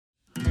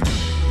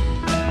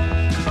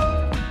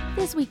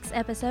This week's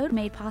episode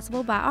made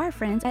possible by our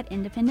friends at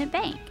Independent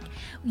Bank.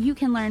 You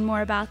can learn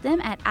more about them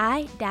at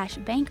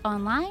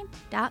i-bankonline.com.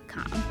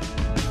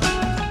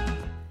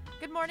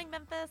 Good morning,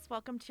 Memphis.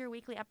 Welcome to your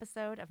weekly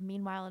episode of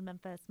Meanwhile in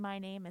Memphis. My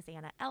name is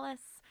Anna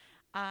Ellis.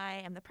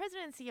 I am the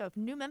president and CEO of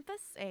New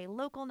Memphis, a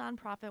local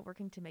nonprofit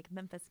working to make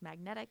Memphis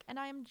magnetic, and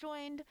I am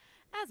joined,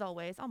 as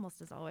always,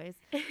 almost as always,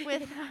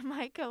 with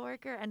my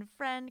coworker and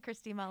friend,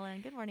 Christy Mullen.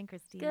 Good morning,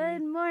 Christy.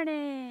 Good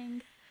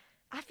morning.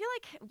 I feel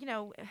like,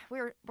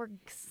 we're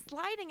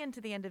sliding into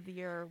the end of the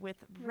year with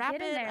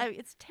rapid,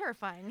 it's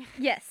terrifying.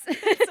 Yes. in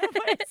some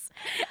ways.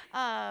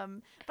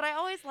 But I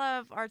always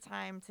love our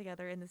time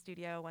together in the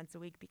studio once a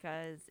week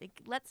because it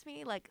lets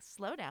me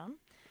slow down,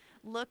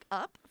 look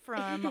up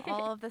from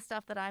all of the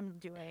stuff that I'm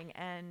doing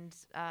and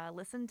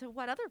listen to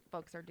what other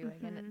folks are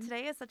doing. Mm-hmm. And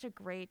today is such a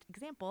great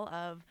example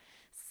of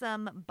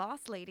some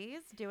boss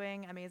ladies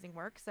doing amazing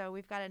work. So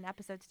we've got an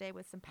episode today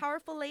with some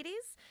powerful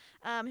ladies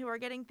who are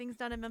getting things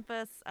done in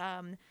Memphis.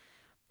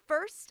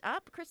 First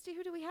up, Christy,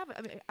 who do we have?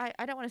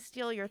 I don't want to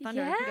steal your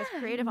thunder because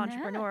creative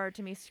entrepreneur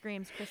to me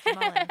screams Christy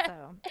Mullen.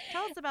 So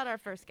tell us about our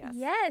first guest.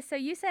 Yes, so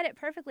you said it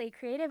perfectly.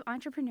 Creative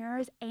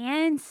entrepreneurs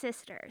and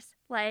sisters.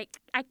 You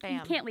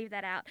can't leave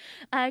that out.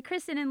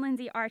 Kristen and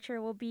Lindsay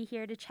Archer will be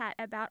here to chat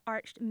about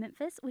Arched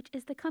Memphis, which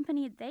is the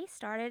company they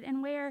started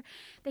and where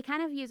they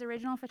kind of use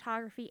original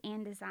photography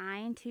and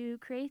design to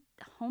create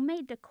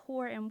homemade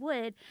decor and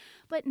wood,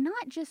 but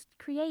not just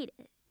create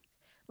it.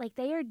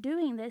 They are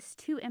doing this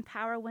to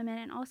empower women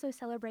and also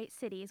celebrate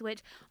cities, which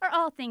are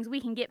all things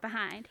we can get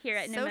behind here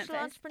at New Memphis.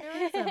 Social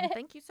entrepreneurship.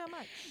 Thank you so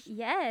much.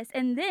 Yes.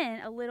 And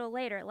then a little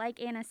later, like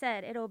Anna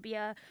said, it'll be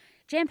a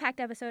jam-packed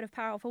episode of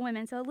Powerful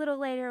Women. So a little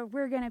later,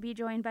 we're going to be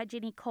joined by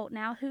Jenny Colt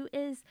now, who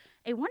is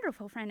a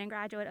wonderful friend and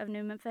graduate of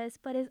New Memphis,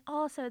 but is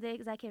also the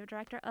executive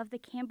director of the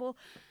Campbell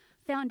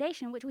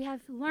Foundation, which we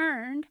have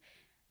learned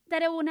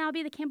that it will now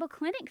be the Campbell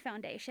Clinic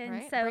Foundation.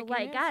 Right. So,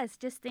 guys,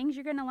 just things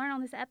you're going to learn on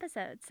this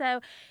episode.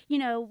 So,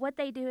 what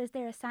they do is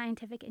they're a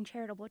scientific and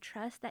charitable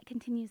trust that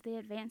continues the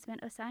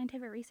advancement of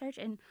scientific research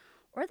in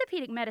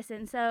orthopedic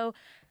medicine. So,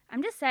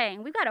 I'm just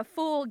saying, we've got a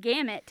full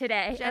gamut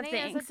today Jenny of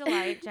things. is a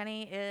delight.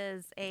 Jenny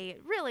is a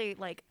really,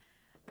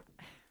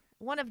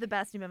 one of the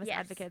best New Memphis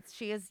advocates.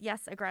 She is,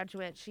 a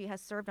graduate. She has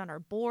served on our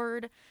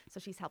board, so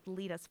she's helped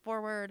lead us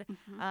forward.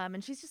 Mm-hmm.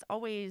 And she's just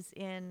always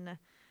in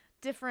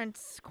different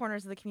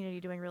corners of the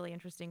community doing really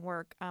interesting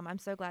work. I'm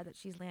so glad that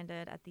she's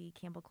landed at the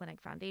Campbell Clinic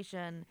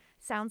Foundation.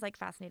 Sounds like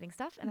fascinating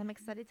stuff, and I'm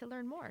excited to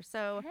learn more.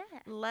 So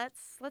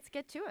let's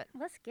get to it.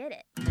 Let's get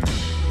it.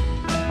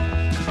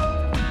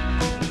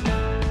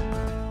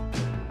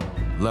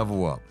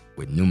 Level up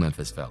with New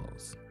Memphis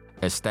Fellows.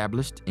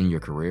 Established in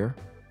your career,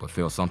 but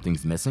feel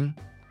something's missing?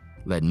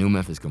 Let New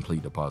Memphis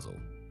complete the puzzle.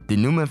 The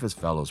New Memphis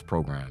Fellows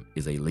program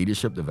is a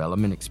leadership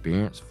development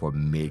experience for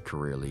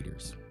mid-career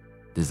leaders,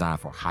 designed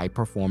for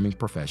high-performing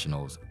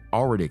professionals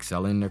already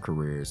excelling in their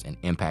careers and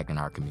impacting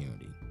our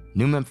community.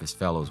 New Memphis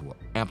Fellows will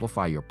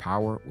amplify your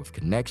power with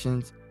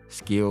connections,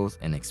 skills,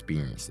 and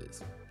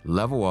experiences.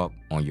 Level up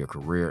on your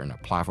career and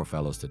apply for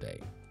fellows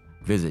today.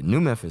 Visit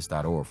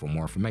newmemphis.org for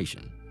more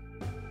information.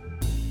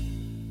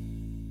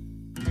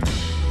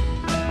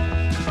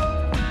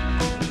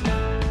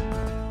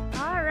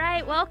 All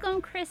right, welcome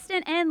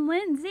Kristen and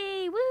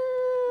Lindsay. Woo!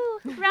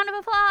 Round of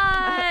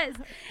applause.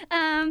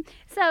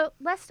 So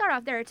let's start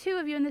off. There are two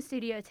of you in the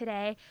studio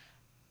today.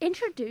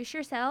 Introduce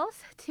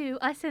yourselves to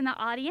us in the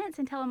audience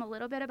and tell them a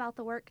little bit about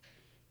the work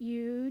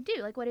you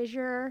do. What is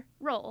your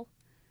role?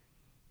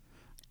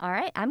 All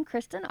right, I'm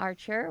Kristen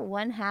Archer,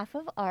 one half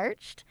of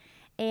Arched,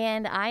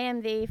 and I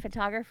am the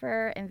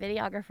photographer and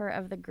videographer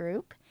of the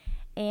group.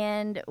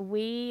 And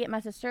my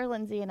sister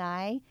Lindsay and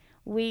I,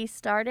 we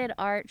started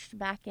Arched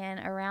back in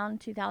around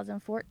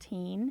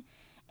 2014.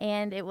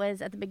 And it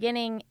was, at the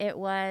beginning,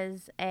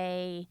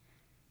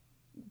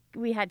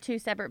 we had two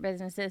separate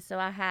businesses. So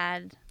I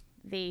had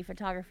the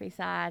photography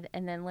side,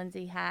 and then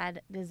Lindsay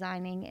had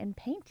designing and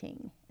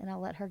painting. And I'll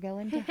let her go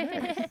into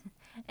hers.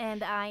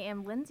 And I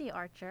am Lindsay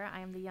Archer.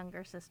 I am the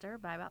younger sister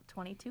by about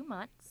 22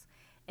 months.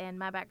 And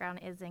my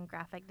background is in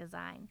graphic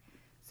design.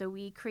 So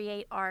we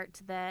create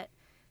art that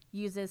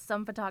uses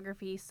some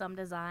photography, some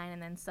design, and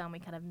then some we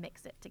kind of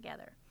mix it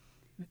together.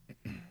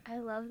 I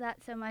love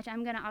that so much.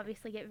 I'm going to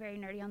obviously get very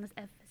nerdy on this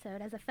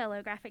episode as a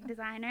fellow graphic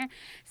designer.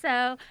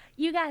 So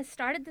you guys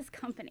started this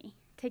company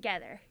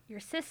together. Your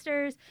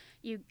sisters.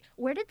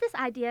 Where did this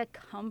idea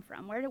come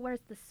from?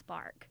 Where's the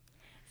spark?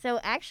 So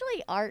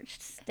actually,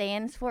 Arched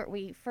stands for,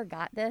 we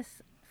forgot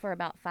this for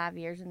about 5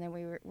 years, and then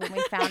when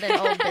we found an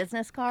old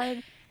business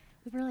card,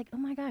 we were like, oh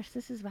my gosh,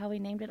 this is why we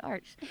named it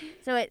Arched.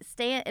 So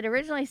it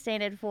originally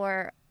stood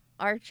for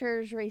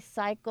Archer's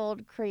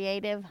Recycled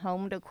Creative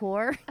Home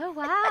Decor. Oh,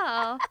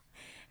 wow.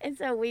 And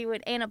so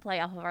and a play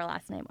off of our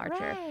last name,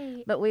 Archer.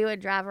 Right. But we would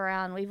drive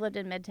around. We've lived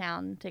in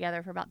Midtown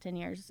together for about 10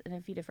 years in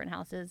a few different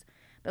houses.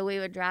 But we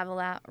would drive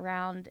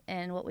around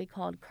in what we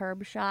called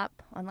curb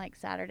shop on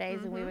Saturdays,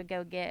 and we would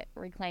go get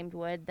reclaimed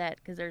wood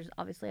because there's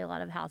obviously a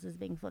lot of houses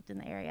being flipped in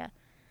the area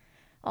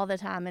all the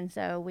time. And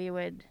so we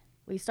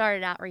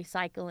started out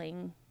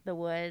recycling the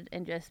wood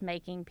and just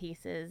making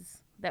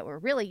pieces that were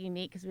really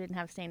unique because we didn't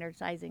have standard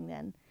sizing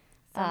then.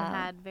 Some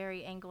had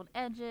very angled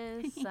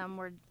edges. Some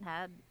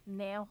had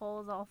nail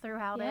holes all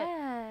throughout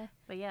it.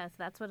 But yes,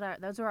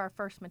 those were our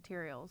first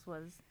materials,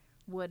 was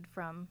wood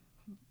from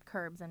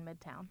curbs in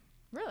Midtown.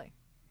 Really?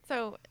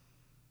 So,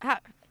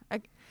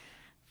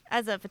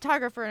 as a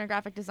photographer and a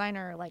graphic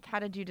designer, like, how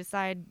did you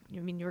decide? I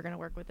mean, you were going to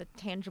work with a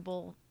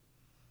tangible.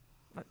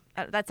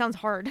 That sounds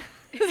hard.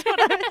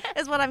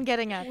 is what I'm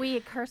getting at. We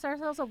curse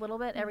ourselves a little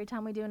bit every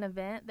time we do an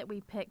event that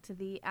we picked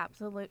the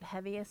absolute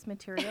heaviest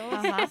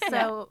materials.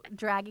 So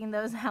dragging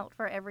those out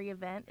for every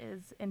event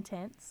is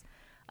intense.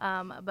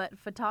 But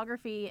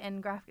photography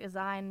and graphic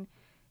design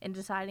and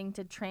deciding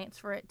to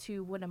transfer it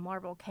to wood and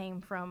marble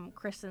came from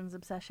Kristen's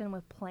obsession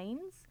with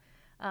planes.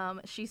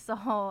 She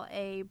saw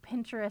a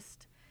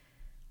Pinterest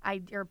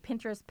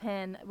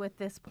pin with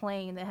this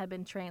plane that had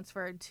been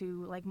transferred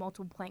to like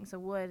multiple planks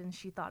of wood, and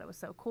she thought it was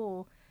so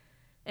cool,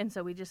 and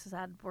so we just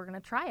decided we're gonna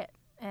try it.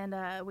 And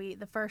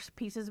the first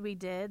pieces we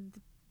did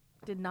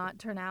not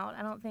turn out,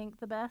 I don't think,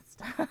 the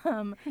best.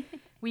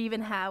 We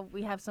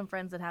have some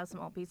friends that have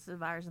some old pieces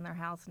of ours in their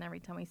house, and every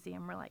time we see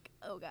them, we're like,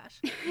 oh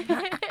gosh,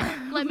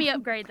 let me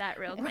upgrade that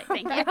real quick.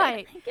 Thank you.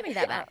 Right. Give me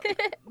that back.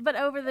 But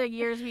over the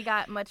years, we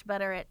got much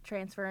better at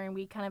transferring.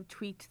 We kind of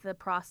tweaked the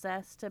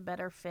process to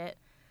better fit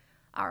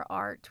our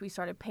art. We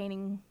started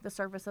painting the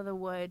surface of the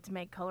wood to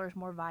make colors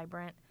more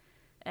vibrant,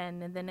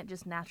 and then it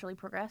just naturally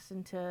progressed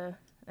into,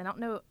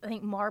 I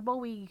think marble,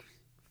 we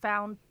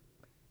found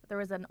there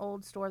was an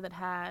old store that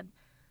had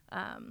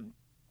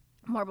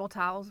marble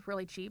tiles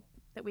really cheap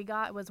that we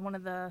got. It was one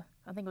of the,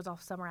 I think it was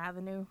off Summer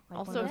Avenue. Like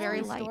also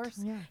very light.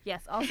 Yeah.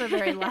 Yes, also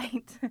very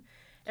light.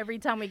 Every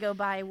time we go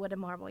by wood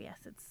and marble, yes,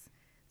 it's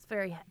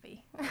very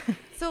heavy.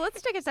 So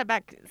let's take a step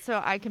back so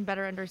I can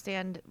better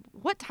understand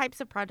what types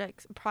of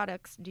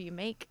products do you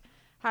make?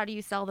 How do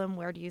you sell them?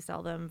 Where do you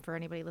sell them? For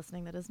anybody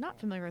listening that is not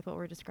familiar with what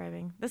we're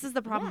describing, this is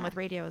the problem with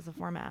radio as a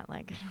format.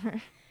 Like,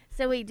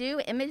 so we do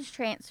image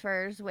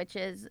transfers, which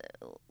is,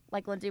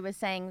 like Lindsay was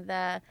saying,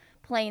 the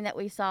plane that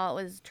we saw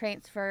was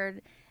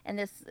transferred, and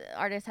this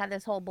artist had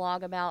this whole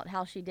blog about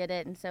how she did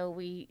it, and so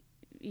we,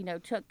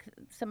 took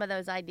some of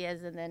those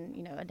ideas and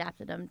then,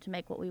 adapted them to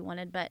make what we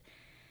wanted. But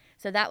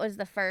so that was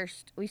the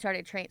first, we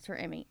started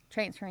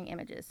transferring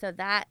images. So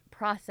that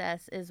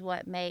process is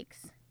what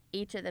makes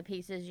each of the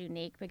pieces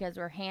unique, because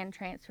we're hand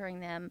transferring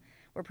them.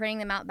 We're printing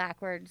them out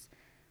backwards,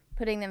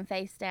 putting them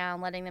face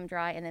down, letting them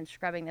dry, and then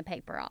scrubbing the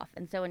paper off.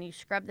 And so when you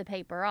scrub the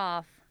paper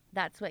off,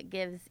 that's what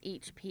gives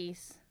each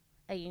piece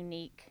a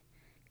unique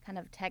kind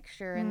of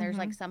texture. And there's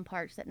like some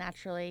parts that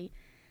naturally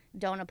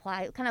don't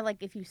apply. Kind of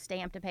like if you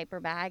stamped a paper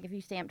bag, if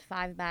you stamped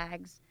 5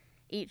 bags,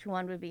 each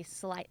one would be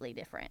slightly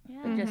different,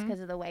 but just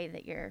because of the way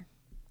that you're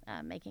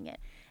making it.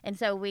 And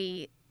so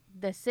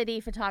the city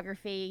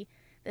photography,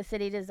 the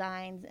city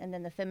designs, and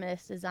then the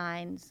feminist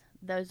designs,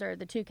 those are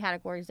the 2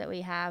 categories that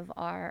we have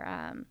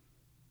are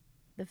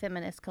the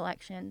feminist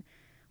collection,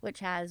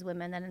 which has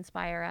women that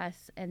inspire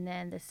us, and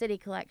then the city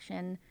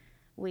collection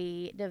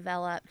we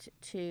developed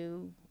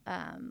to,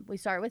 we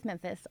started with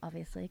Memphis,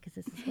 obviously, because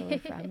this is where we're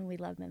from, and we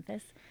love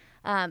Memphis.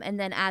 And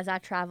then as I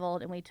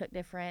traveled and we took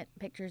different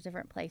pictures,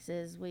 different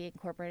places, we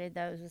incorporated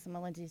those with some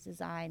of Lindsay's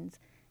designs,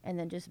 and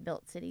then just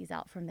built cities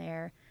out from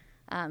there,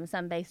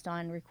 some based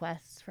on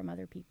requests from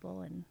other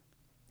people, and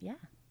yeah.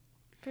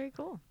 Very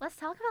cool. Let's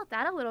talk about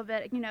that a little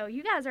bit.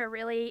 You guys are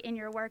really in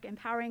your work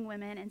empowering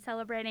women and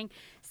celebrating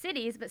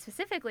cities, but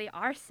specifically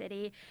our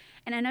city.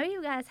 And I know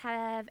you guys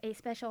have a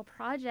special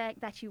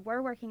project that you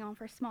were working on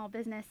for Small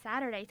Business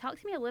Saturday. Talk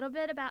to me a little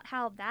bit about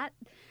how that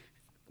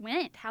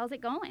went. How's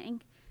it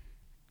going?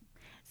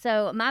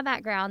 So my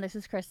background, this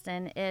is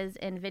Kristen, is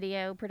in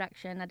video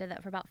production. I did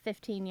that for about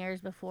 15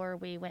 years before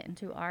we went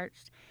into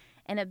Arched.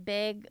 And a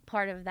big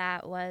part of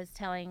that was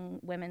telling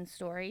women's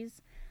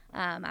stories.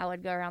 I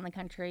would go around the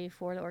country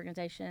for the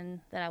organization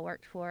that I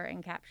worked for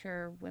and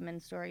capture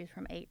women's stories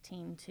from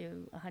 18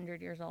 to 100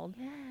 years old.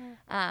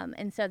 Yeah.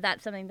 And so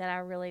that's something that I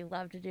really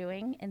loved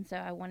doing. And so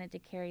I wanted to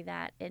carry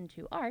that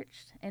into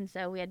Arched. And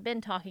so we had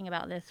been talking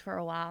about this for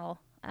a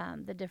while,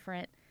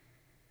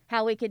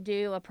 how we could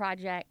do a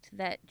project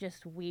that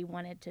just we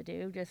wanted to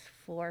do just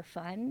for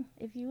fun,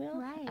 if you will.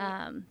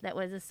 Right. That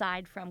was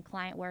aside from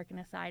client work and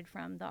aside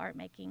from the art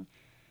making.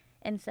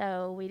 And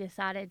so we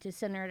decided to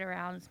center it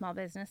around Small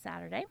Business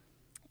Saturday.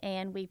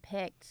 And we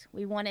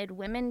wanted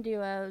women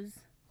duos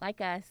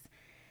like us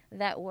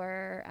that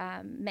were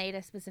made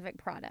a specific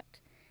product.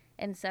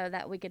 And so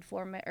that we could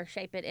form it or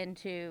shape it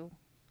into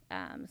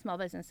Small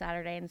Business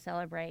Saturday and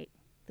celebrate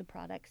the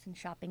products and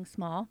shopping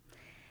small.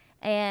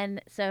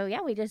 And so,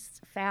 yeah, we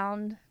just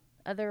found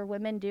other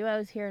women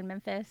duos here in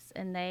Memphis,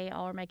 and they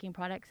all were making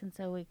products. And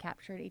so we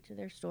captured each of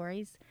their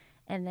stories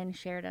and then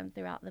shared them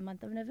throughout the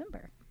month of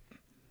November.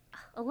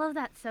 I love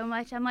that so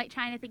much. I'm like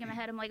trying to think in my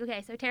head. I'm like,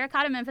 okay, so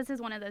Terracotta Memphis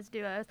is one of those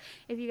duos.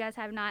 If you guys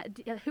have not,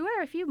 who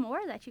are a few more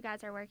that you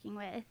guys are working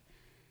with?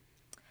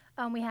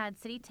 We had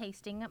City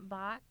Tasting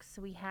Box.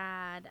 We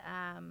had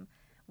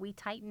We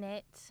Tight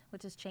Knit,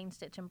 which is chain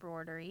stitch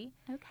embroidery.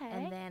 Okay.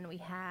 And then we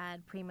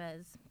had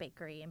Prima's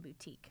Bakery and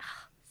Boutique,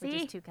 which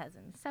See? is 2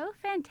 cousins. So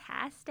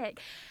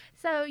fantastic.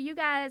 So you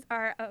guys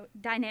are a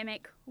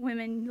dynamic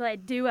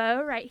women-led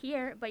duo right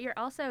here, but you're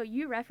also,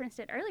 you referenced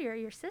it earlier,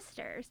 your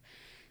sisters.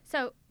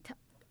 So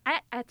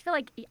I feel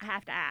like I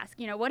have to ask,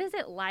 what is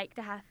it like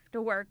to have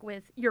to work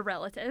with your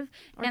relative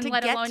Or and to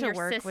let get alone to your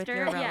work sister? with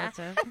your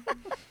relative.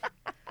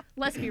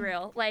 Let's be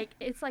real.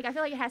 It's like I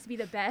feel like it has to be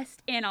the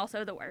best and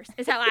also the worst.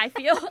 Is how I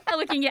feel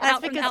looking at That's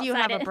out from because you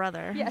have outside a it.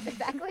 brother. Yes,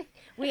 exactly.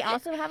 We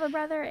also have a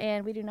brother,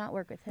 and we do not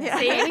work with him. Yeah.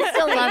 See? We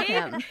still love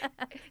him.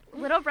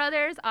 Little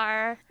brothers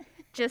are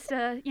just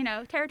a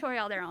territory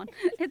all their own.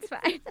 It's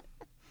fine.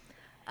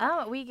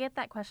 Oh, we get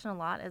that question a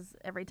lot as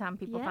every time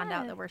people find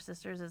out Yeah. that we're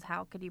sisters is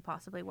how could you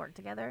possibly work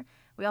together?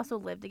 We also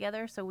live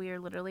together, so we are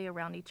literally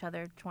around each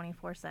other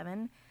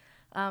 24/7.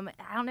 I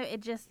don't know,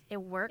 it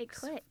works. It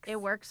clicks.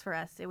 It works for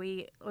us.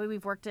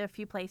 We've worked at a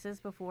few places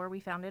before we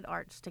founded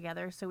Arch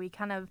together, so we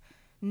kind of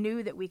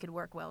knew that we could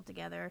work well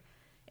together.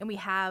 And we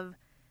have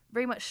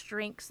very much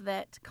strengths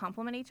that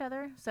complement each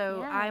other.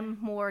 So Yeah. I'm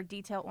more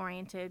detail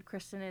oriented,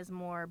 Kristen is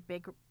more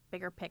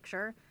bigger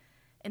picture.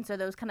 And so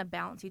those kind of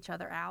balance each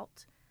other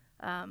out.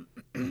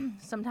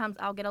 Sometimes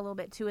I'll get a little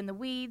bit too in the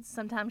weeds.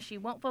 Sometimes she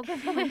won't focus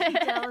on the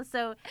details.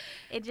 So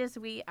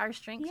our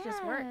strengths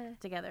just work Yeah.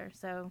 together.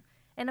 So,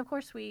 and of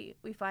course we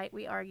fight,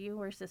 we argue,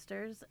 we're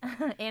sisters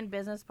and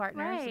business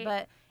partners. Right.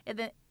 But at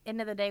the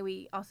end of the day,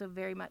 we also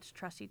very much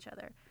trust each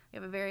other.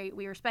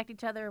 We respect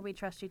each other, we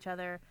trust each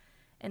other.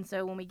 And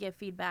so when we give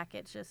feedback,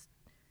 it's just,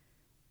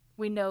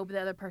 we know the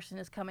other person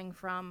is coming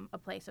from a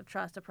place of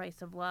trust, a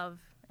place of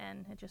love,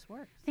 and it just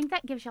works. I think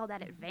that gives y'all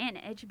that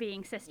advantage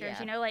being sisters.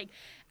 Yeah.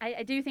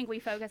 I do think we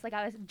focus, like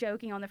I was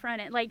joking on the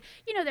front end,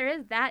 there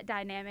is that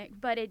dynamic,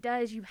 but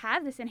you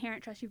have this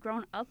inherent trust. You've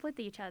grown up with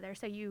each other,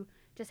 so you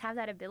just have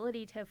that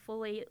ability to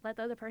fully let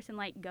the other person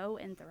go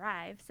and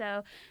thrive.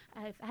 So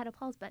if I had a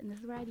pause button, this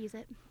is where I'd use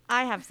it.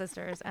 I have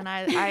sisters, and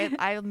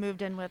I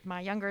moved in with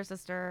my younger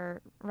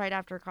sister right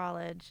after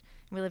college.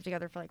 We lived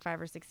together for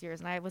 5 or 6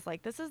 years, and I was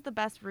like, this is the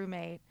best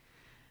roommate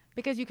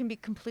because you can be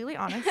completely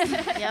honest.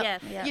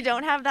 Yes. Yep. You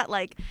don't have that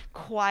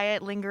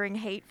quiet, lingering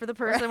hate for the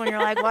person when you're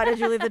like, why did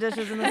you leave the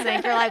dishes in the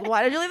sink? You're like,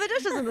 why did you leave the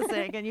dishes in the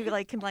sink? And you can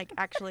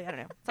actually, I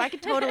don't know. So I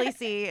could totally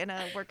see in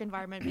a work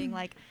environment being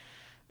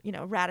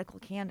radical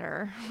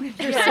candor with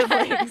your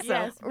siblings. So.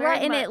 Yes. Very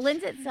Right, and much. it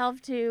lends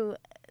itself to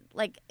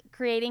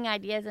creating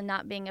ideas and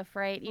not being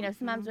afraid.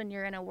 Sometimes when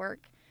you're in a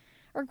work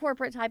or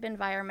corporate type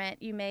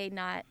environment, you may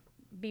not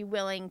be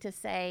willing to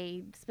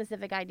say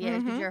specific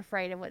ideas because you're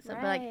afraid of what's up.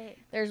 But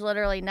there's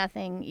literally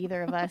nothing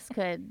either of us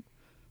could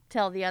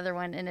tell the other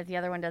one, and if the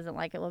other one doesn't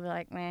like it, we'll be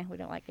like, meh, we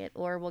don't like it,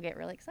 or we'll get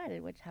really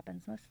excited, which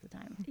happens most of the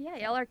time. Yeah,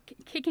 y'all are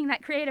kicking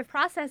that creative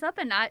process up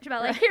a notch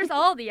about here's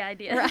all the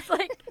ideas.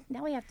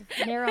 Now we have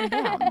to narrow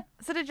them down.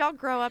 So did y'all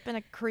grow up in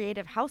a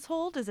creative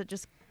household? Is it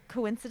just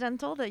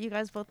coincidental that you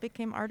guys both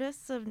became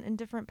artists in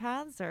different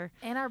paths, or?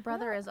 And our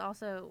brother is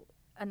also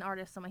an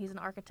artist. He's an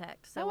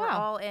architect. So Oh, we're wow.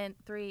 all in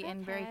very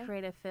Okay.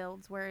 creative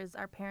fields, whereas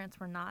our parents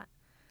were not.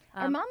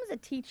 Our mom is a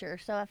teacher,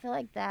 so I feel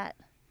like that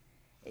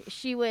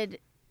she would,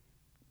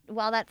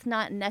 while that's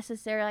not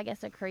necessarily, I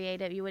guess, a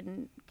creative, you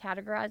wouldn't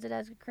categorize it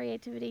as a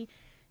creativity.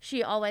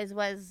 She always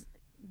was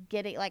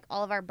getting,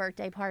 all of our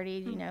birthday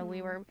parties,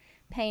 we were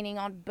painting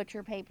on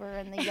butcher paper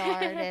in the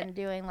yard and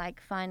doing,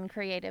 fun,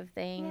 creative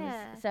things.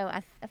 Yeah. So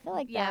I feel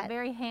like Yeah, that.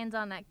 very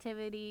hands-on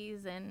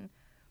activities and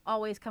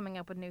always coming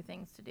up with new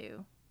things to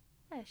do.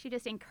 Yeah, she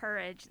just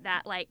encouraged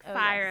that Oh,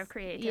 fire yes. of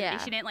creativity. Yeah.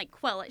 She didn't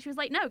quell it. She was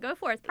like, no, go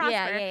forth, prosper.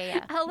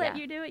 Yeah. I'll let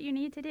Yeah. you do what you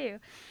need to do.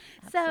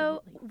 Absolutely.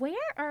 So where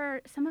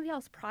are some of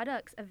y'all's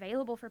products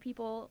available for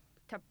people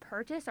to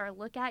purchase or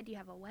look at? Do you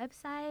have a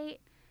website?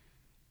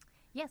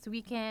 Yes,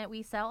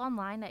 we sell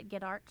online at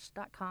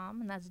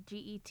getarched.com, and that's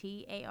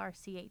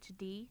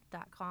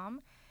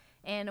getarchd.com.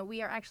 And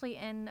we are actually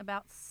in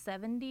about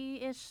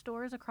 70-ish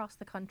stores across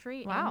the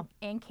country. Wow.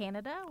 And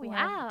Canada. We Wow.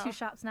 have 2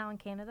 shops now in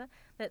Canada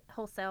that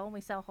wholesale.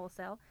 We sell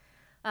wholesale.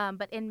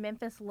 But in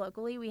Memphis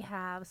locally, we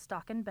have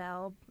Stock and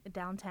Bell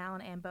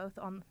downtown and both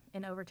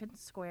in Overton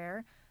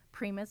Square.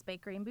 Prima's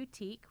Bakery and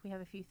Boutique. We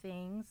have a few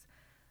things.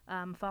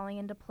 Falling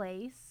into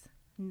Place.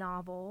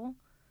 Novel.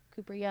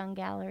 Cooper Young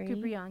Gallery.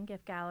 Cooper Young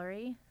Gift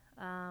Gallery.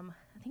 I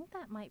think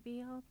that might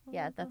be all.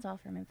 Yeah, that's all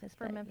for Memphis.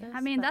 For but, Memphis. yeah.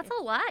 I mean, but that's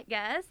a lot,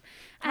 guys.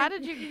 How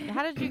did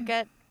you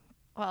get?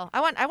 Well,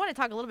 I want to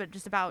talk a little bit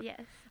just about.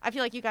 Yes. I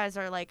feel like you guys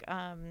are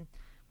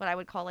what I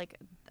would call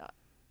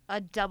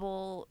a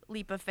double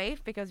leap of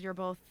faith because you're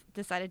both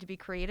decided to be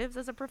creatives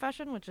as a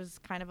profession, which is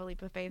kind of a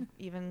leap of faith,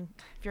 even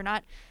if you're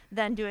not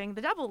then doing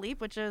the double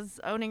leap, which is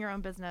owning your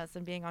own business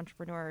and being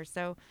entrepreneurs.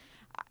 So,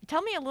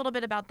 tell me a little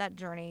bit about that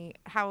journey.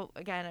 How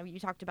again you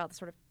talked about the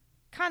sort of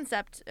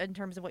concept in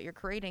terms of what you're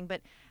creating,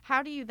 but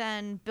how do you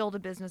then build a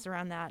business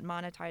around that,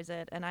 monetize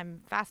it? And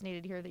I'm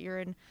fascinated to hear that you're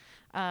in,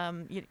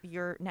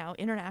 you're now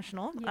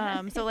international.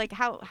 Yeah. So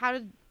how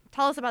did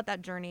tell us about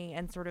that journey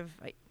and sort of,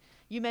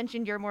 you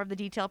mentioned you're more of the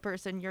detail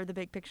person. You're the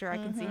big picture. I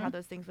can see how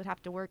those things would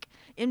have to work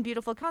in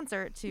beautiful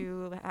concert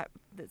to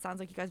it sounds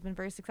like you guys have been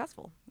very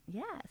successful.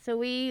 Yeah. So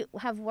we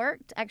have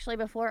worked, actually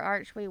before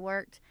Arch, we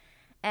worked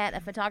at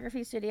a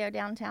photography studio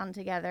downtown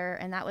together.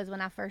 And that was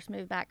when I first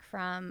moved back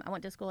I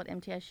went to school at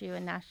MTSU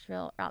in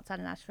Nashville, outside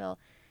of Nashville,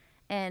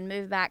 and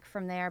moved back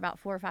from there about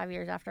 4 or 5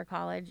 years after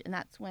college. And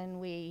that's when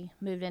we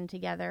moved in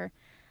together.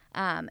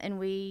 And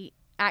we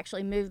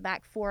actually moved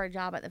back for a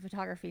job at the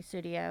photography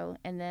studio.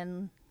 And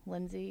then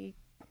Lindsay,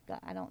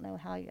 I don't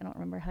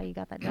remember how you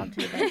got that job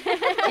too.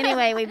 But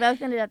anyway, we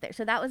both ended up there.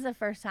 So that was the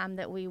first time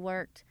that we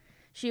worked.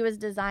 She was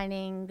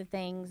designing the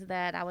things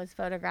that I was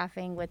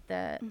photographing with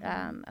the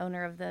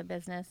owner of the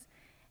business.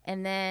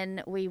 And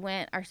then we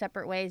went our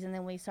separate ways, and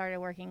then we started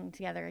working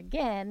together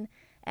again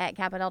at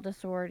Kappa Delta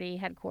Sorority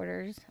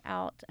headquarters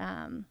out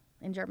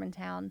in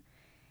Germantown.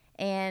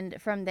 And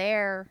from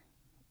there,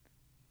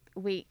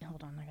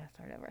 hold on, I gotta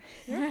start over.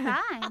 You're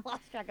fine. I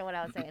lost track of what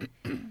I was saying.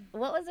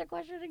 What was the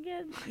question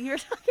again? You're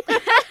talking.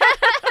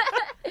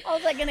 I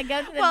was like gonna go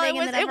to the thing,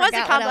 and then it was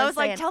a combo. I was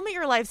saying. like, tell me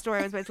your life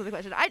story was basically the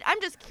question.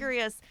 I'm just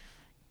curious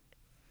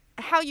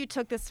how you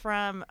took this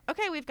from,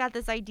 okay, we've got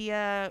this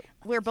idea,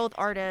 we're both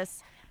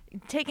artists,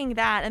 taking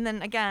that, and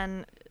then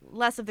again,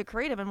 less of the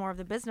creative and more of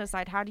the business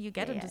side. How do you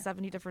get into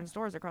 70 different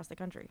stores across the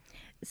country?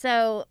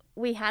 So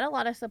we had a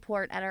lot of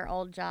support at our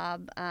old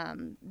job.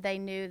 They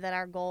knew that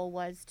our goal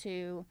was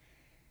to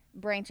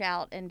branch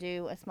out and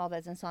do a small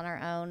business on our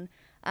own.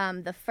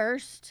 The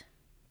first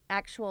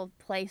actual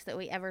place that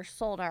we ever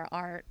sold our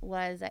art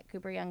was at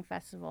Cooper Young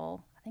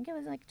Festival. I think it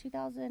was like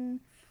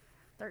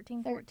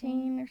 2013,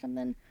 14 or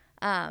something.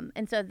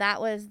 And so that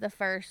was the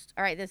first,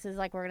 all right, this is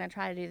like, we're going to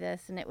try to do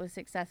this. And it was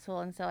successful.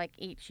 And so like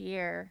each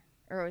year,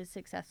 or it was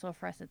successful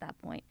for us at that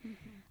point.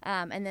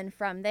 And then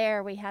from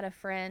there, we had a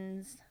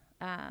friend's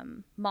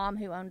mom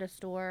who owned a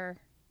store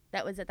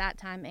that was at that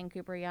time in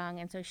Cooper Young.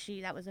 And so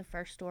that was the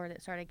first store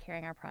that started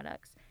carrying our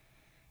products.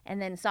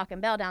 And then Stock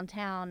and Bell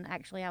downtown,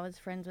 actually, I was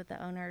friends with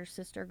the owner's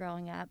sister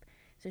growing up.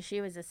 So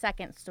she was the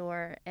second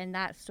store. And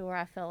that store,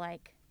 I feel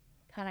like,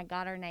 kind of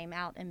got our name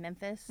out in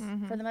Memphis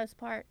for the most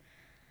part.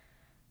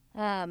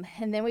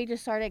 And then we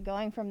just started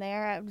going from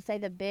there. I would say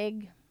the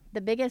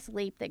biggest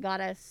leap that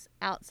got us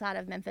outside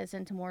of Memphis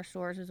into more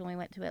stores was when we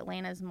went to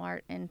Atlanta's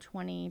Mart in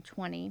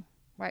 2020,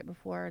 right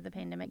before the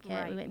pandemic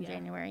hit. We went in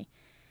January.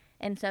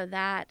 And so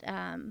that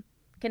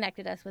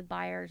connected us with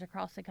buyers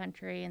across the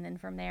country. And then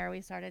from there,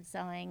 we started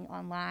selling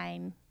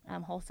online,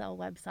 wholesale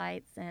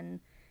websites. And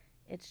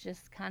it's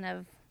just kind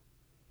of...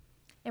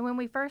 And when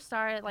we first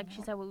started, like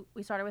she said,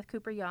 we started with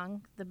Cooper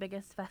Young, the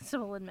biggest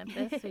festival in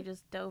Memphis. We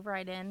just dove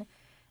right in.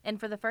 And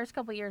for the first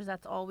couple of years,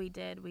 that's all we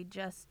did. We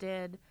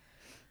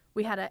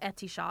had an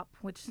Etsy shop,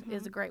 which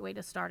is a great way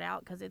to start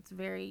out because it's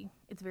very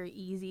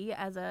easy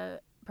as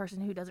a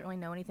person who doesn't really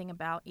know anything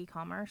about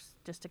e-commerce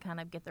just to kind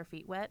of get their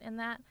feet wet in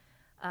that.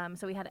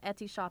 So we had an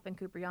Etsy shop in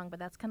Cooper Young, but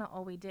that's kind of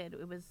all we did.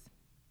 It was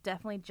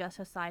definitely just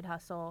a side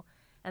hustle.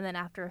 And then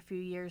after a few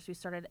years, we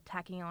started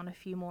tacking on a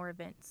few more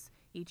events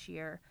each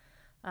year.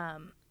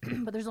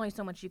 But there's only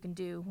so much you can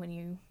do when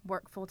you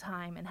work full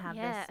time and have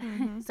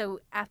this. So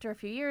after a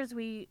few years,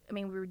 we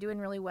were doing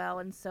really well.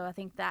 And so I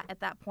think that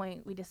at that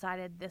point, we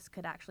decided this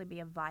could actually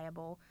be a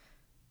viable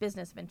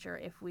business venture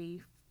if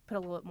we put a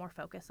little bit more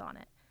focus on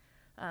it.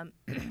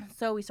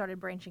 So we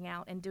started branching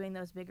out and doing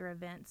those bigger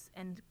events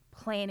and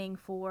planning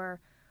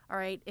for, all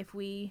right, if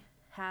we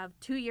have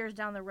 2 years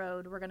down the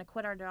road, we're going to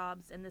quit our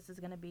jobs and this is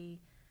going to be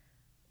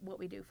what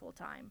we do full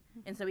time.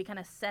 And so we kind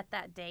of set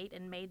that date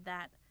and made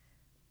that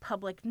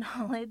public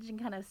knowledge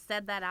and kind of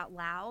said that out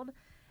loud.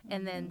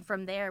 And then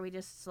from there, we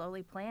just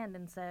slowly planned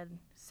and said,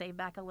 save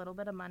back a little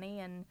bit of money,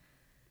 and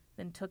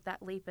then took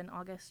that leap in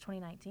August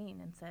 2019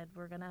 and said,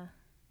 we're going to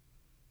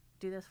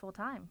do this full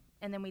time.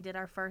 And then we did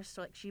our first,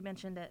 like she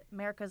mentioned, at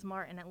America's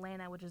Mart in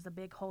Atlanta, which is a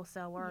big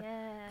wholesale where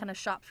kind of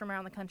shops from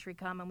around the country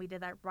come, and we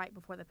did that right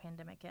before the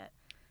pandemic hit.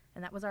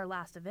 And that was our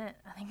last event,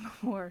 I think,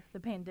 before the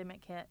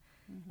pandemic hit.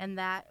 And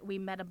that we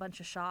met a bunch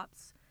of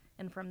shops,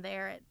 and from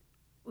there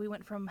we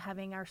went from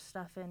having our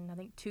stuff in, I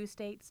think, 2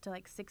 states to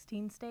like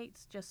 16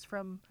 states just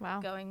from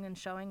going and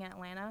showing in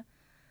Atlanta.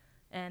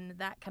 And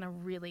that kind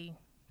of really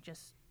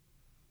just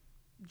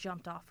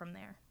jumped off from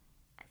there.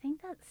 I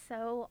think that's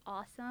so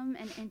awesome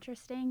and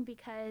interesting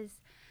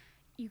because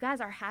you guys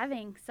are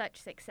having such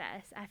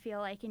success, I feel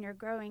like, and you're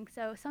growing.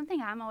 So something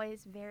I'm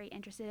always very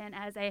interested in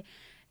as a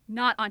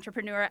not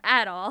entrepreneur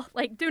at all,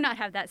 like, do not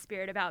have that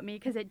spirit about me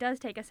because it does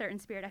take a certain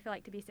spirit, I feel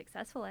like, to be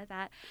successful at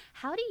that.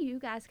 How do you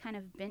guys kind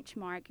of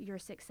benchmark your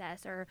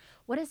success, or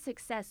what does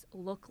success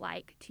look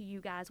like to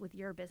you guys with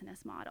your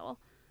business model?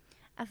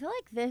 I feel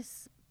like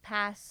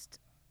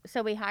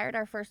so we hired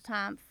our first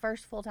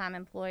full-time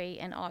employee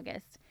in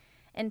August.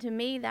 And to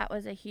me, that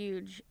was a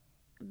huge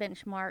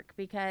benchmark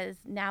because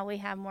now we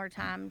have more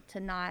time to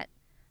not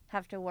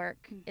have to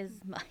work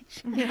as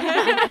much.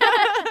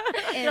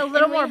 A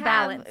little more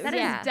balance. That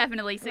is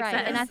definitely success.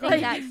 Right. And I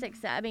think that's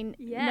success. I mean,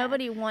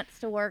 nobody wants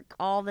to work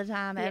all the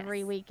time,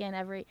 every weekend,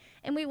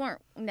 and we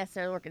weren't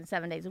necessarily working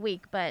 7 days a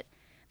week, but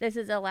this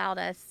has allowed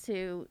us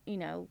to,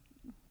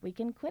 we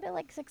can quit at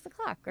like 6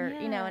 o'clock or,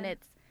 and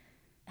it's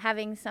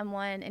having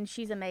someone, and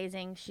she's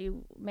amazing.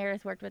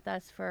 Meredith worked with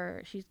us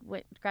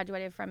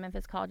graduated from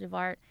Memphis College of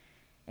Art,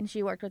 and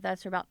she worked with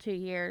us for about 2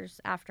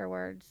 years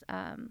afterwards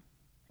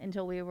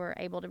until we were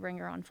able to bring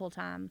her on full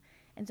time.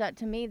 And so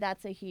to me,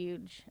 that's a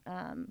huge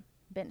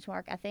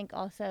benchmark. I think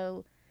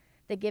also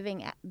the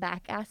giving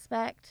back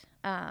aspect.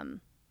 I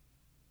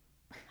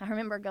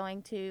remember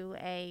going to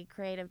a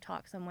creative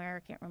talk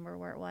somewhere, I can't remember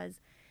where it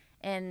was,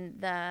 and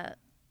the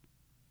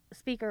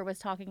speaker was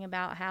talking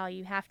about how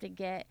you have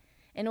to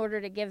in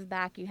order to give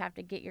back, you have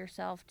to get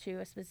yourself to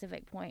a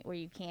specific point where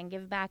you can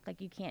give back.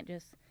 Like you can't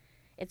just,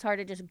 it's hard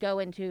to just go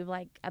into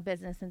like a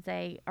business and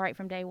say, all right,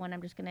 from day one,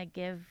 I'm just going to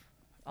give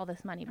all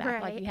this money back.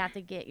 Right. Like you have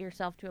to get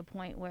yourself to a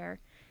point where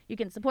you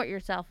can support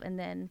yourself, and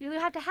then you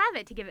have to have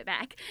it to give it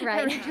back.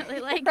 Right.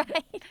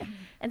 Right.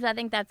 And so I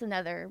think that's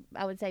another,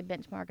 I would say,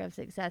 benchmark of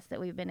success, that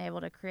we've been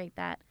able to create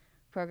that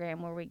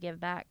program where we give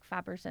back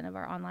 5% of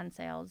our online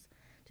sales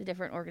to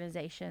different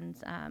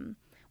organizations.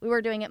 We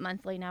were doing it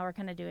monthly. Now we're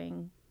kind of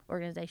doing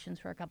organizations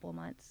for a couple of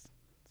months.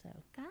 So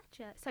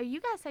Gotcha. So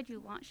you guys said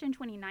you launched in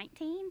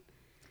 2019?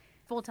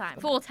 Full time.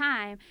 Full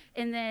time.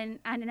 And then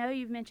I know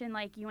you've mentioned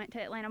like you went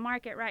to Atlanta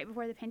Market right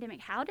before the pandemic.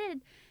 How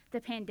did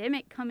the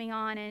pandemic coming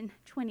on in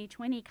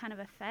 2020 kind of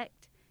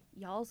affect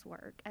y'all's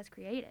work as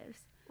creatives?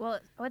 Well,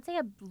 I would say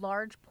a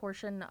large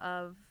portion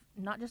of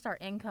not just our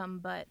income,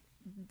 but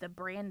the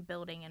brand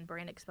building and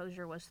brand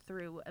exposure was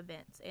through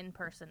events,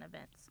 in-person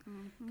events.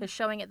 Because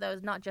showing at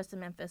those, not just in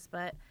Memphis,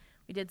 but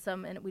we did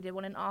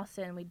one in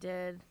Austin. We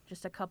did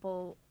just a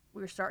couple.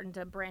 We were starting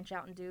to branch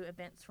out and do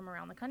events from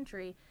around the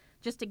country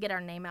just to get our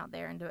name out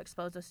there and to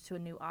expose us to a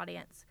new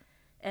audience.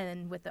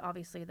 And with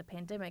obviously the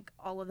pandemic,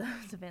 all of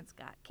those events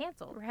got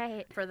canceled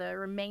for the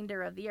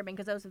remainder of the year,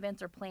 because those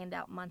events are planned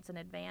out months in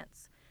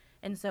advance.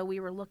 And so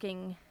we were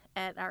looking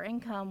at our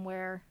income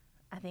where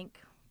I think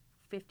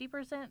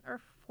 50%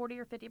 or 40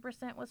 or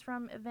 50% was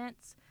from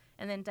events,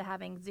 and then to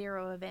having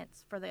 0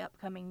 events for the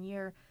upcoming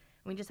year.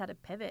 We just had to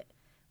pivot.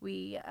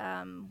 We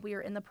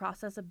were in the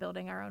process of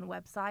building our own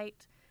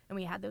website, and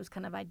we had those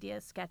kind of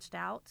ideas sketched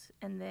out.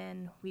 And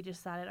then we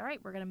decided, all right,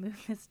 we're going to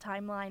move this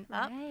timeline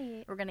up.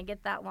 Right. We're going to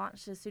get that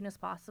launched as soon as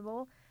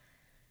possible.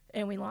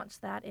 And we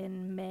launched that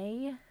in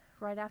May,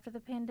 right after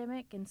the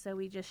pandemic. And so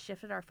we just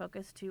shifted our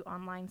focus to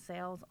online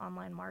sales,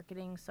 online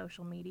marketing,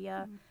 social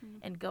media,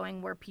 and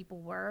going where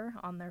people were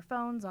on their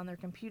phones, on their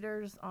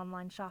computers,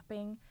 online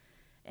shopping.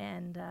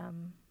 And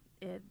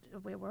it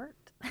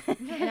worked.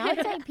 and I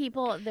would say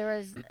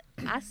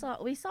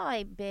we saw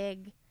a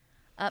big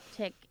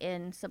uptick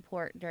in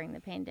support during the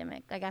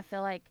pandemic. Like I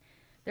feel like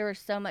there was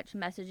so much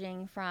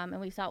messaging from, and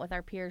we saw it with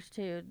our peers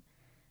too,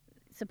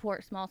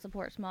 support small,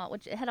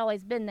 which it had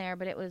always been there,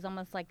 but it was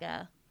almost like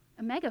a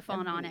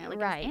megaphone on it, like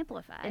right. It was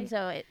amplified. And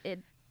so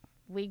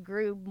we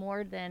grew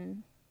more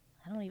than,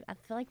 I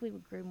feel like we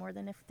grew more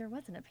than if there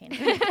wasn't a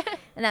pandemic.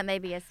 And that may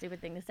be a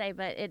stupid thing to say,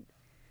 but it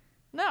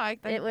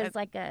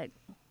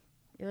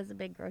was a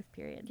big growth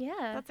period.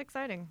 Yeah. That's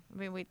exciting. I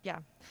mean, we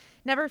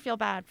never feel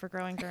bad for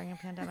growing during a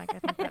pandemic. I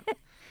think that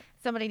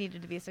somebody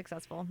needed to be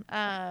successful.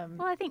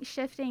 Well, I think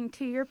shifting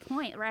to your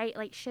point, right?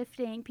 Like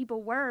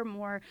people were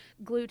more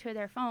glued to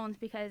their phones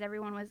because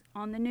everyone was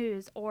on the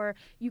news, or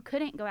you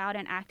couldn't go out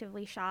and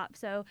actively shop.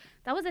 So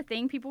that was a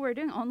thing. People were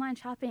doing online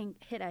shopping,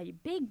 hit a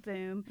big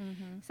boom.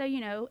 So,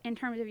 in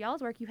terms of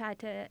y'all's work, you had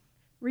to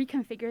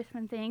reconfigure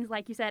some things.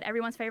 Like you said,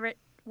 everyone's favorite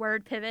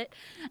word, pivot,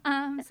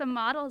 some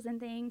models and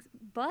things,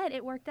 but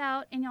it worked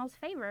out in y'all's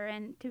favor.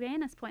 And to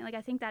Anna's point, like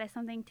I think that is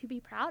something to be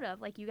proud of.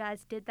 Like you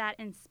guys did that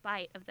in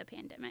spite of the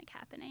pandemic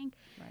happening.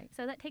 Right.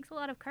 So that takes a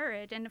lot of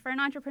courage. And for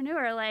an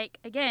entrepreneur, like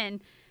again,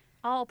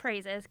 all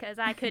praises, because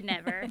I could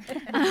never.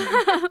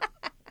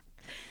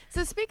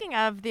 So speaking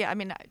of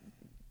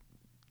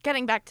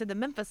getting back to the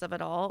Memphis of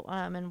it all,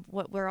 and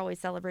what we're always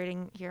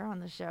celebrating here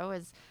on the show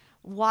is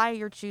why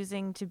you're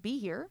choosing to be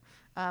here.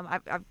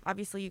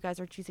 Obviously, you guys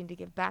are choosing to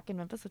give back in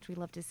Memphis, which we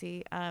love to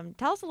see.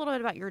 Tell us a little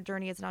bit about your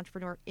journey as an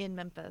entrepreneur in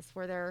Memphis.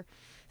 Were there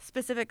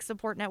specific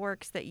support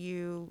networks that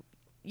you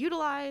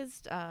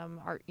utilized? Are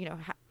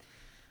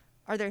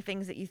there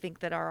things that you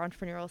think that our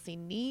entrepreneurial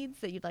scene needs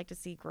that you'd like to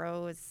see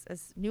grow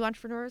as new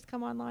entrepreneurs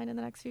come online in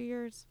the next few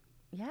years?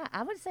 Yeah,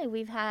 I would say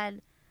we've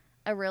had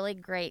a really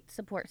great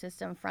support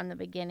system from the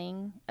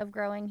beginning of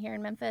growing here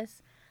in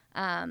Memphis.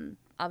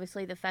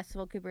 Obviously, the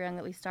Festival Cooper Young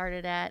that we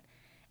started at,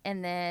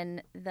 and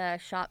then the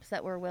shops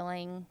that were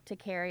willing to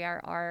carry our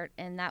art,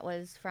 and that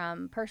was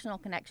from personal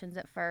connections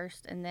at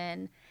first. And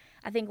then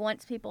I think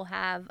once people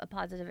have a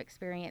positive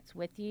experience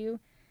with you,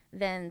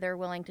 then they're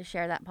willing to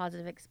share that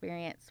positive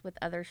experience with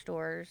other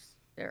stores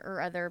or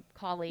other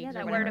colleagues. Yeah,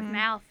 that or word of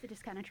mouth that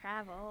just kind of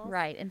travels.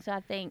 Right. And so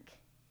I think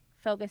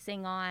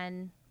focusing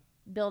on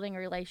building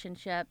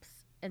relationships,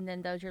 and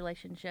then those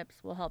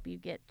relationships will help you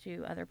get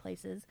to other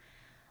places.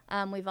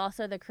 We've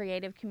also the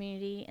creative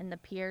community and the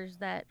peers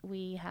that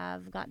we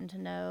have gotten to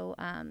know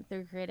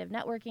through creative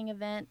networking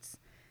events.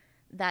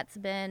 That's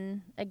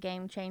been a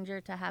game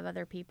changer to have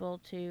other people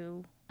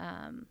to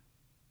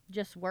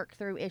just work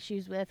through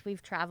issues with.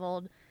 We've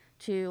traveled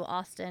to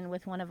Austin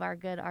with one of our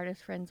good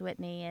artist friends,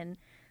 Whitney, and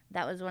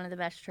that was one of the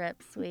best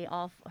trips.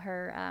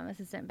 Her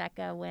assistant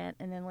Becca went,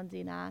 and then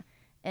Lindsay and I,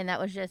 and that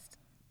was just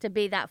to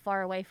be that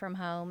far away from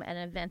home at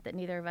an event that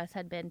neither of us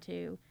had been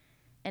to,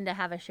 and to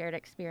have a shared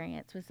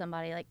experience with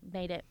somebody, like,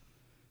 made it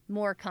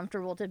more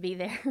comfortable to be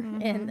there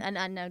in an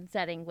unknown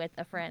setting with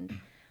a friend.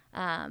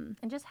 And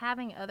just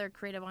having other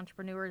creative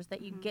entrepreneurs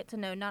that you get to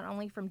know, not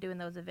only from doing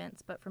those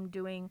events, but from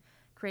doing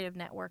creative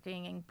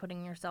networking and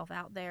putting yourself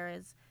out there,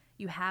 is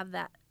you have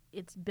that.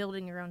 It's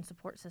building your own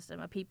support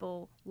system of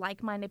people,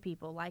 like-minded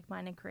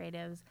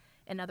creatives,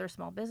 and other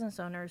small business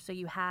owners. So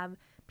you have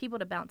people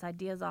to bounce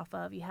ideas off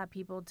of. You have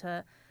people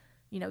to,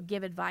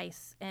 give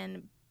advice.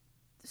 And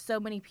so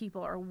many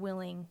people are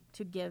willing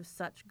to give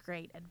such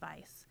great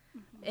advice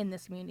in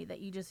this community that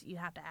you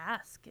have to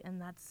ask.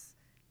 And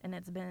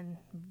it's been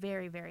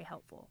very, very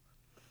helpful.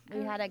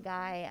 We had a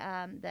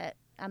guy that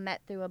I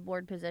met through a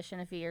board position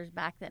a few years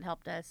back that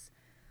helped us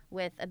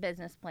with a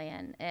business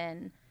plan.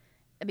 And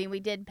I mean,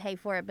 we did pay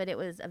for it, but it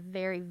was a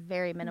very,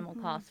 very minimal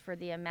cost for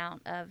the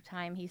amount of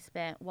time he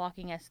spent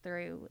walking us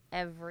through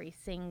every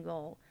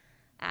single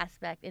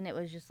aspect. And it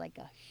was just like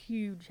a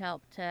huge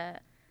help to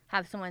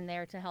have someone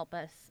there to help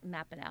us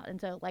map it out. And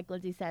so, like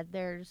Lindsay said,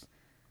 there's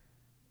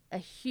a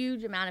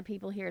huge amount of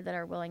people here that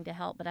are willing to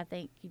help, but I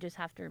think you just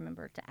have to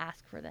remember to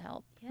ask for the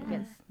help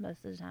because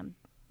most of the time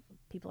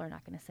people are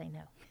not going to say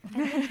no.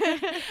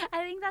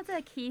 I think that's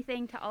a key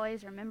thing to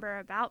always remember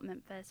about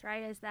Memphis,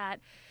 right, is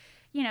that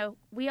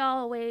we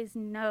always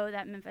know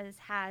that Memphis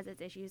has its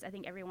issues. I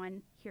think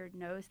everyone here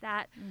knows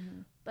that.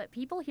 But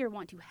people here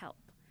want to help.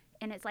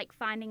 And it's like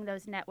finding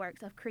those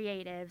networks of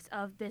creatives,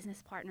 of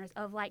business partners,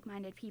 of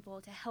like-minded people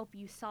to help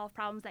you solve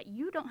problems that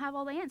you don't have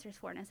all the answers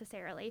for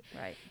necessarily.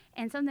 Right.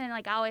 And something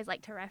like I always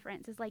like to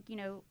reference is like,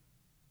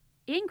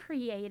 in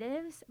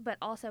creatives, but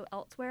also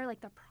elsewhere,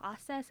 like the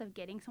process of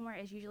getting somewhere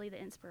is usually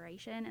the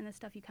inspiration and the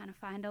stuff you kind of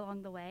find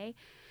along the way.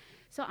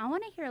 So I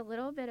want to hear a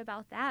little bit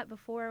about that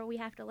before we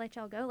have to let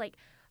y'all go. Like,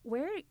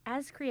 where,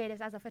 as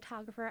creatives, as a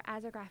photographer,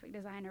 as a graphic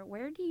designer,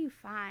 where do you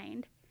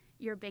find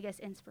your biggest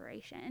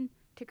inspiration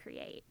to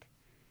create?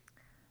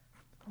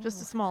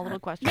 Just a small little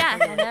question. Yeah,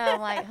 I know. I'm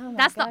like, oh my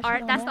that's gosh, the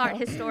art. That's the know. art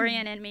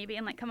historian in me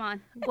being like, come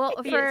on. Well,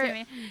 feed it for to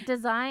me.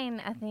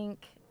 design, I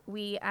think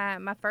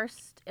my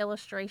first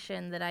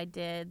illustration that I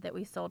did that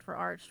we sold for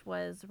Arch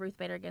was Ruth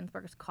Bader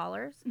Ginsburg's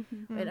collars.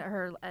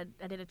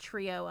 I did a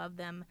trio of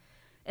them,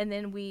 and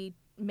then we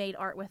made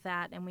art with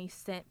that, and we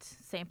sent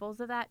samples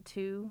of that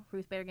to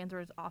Ruth Bader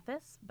Ginsburg's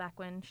office back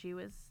when she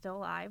was still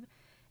alive.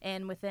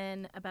 And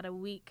within about a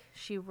week,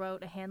 she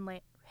wrote a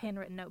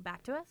handwritten note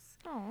back to us.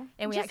 Oh,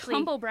 And we just actually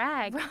humble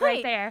brag right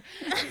Right. there.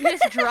 You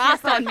just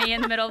dropped on me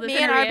in the middle of this me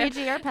and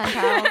interview. RBG are pen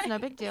pals. No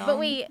big deal. But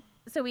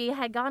we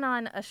had gone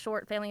on a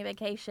short family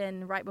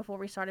vacation right before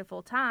we started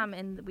full time,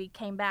 and we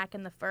came back,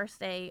 and the first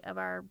day of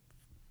our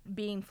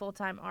being full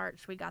time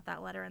Arch, we got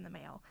that letter in the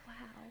mail. Wow.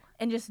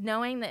 And just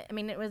knowing that,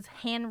 it was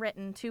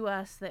handwritten to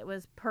us, that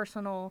was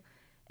personal,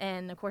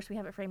 and of course we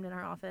have it framed in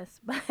our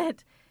office.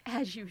 But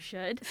As you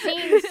should.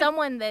 seeing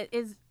someone that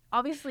is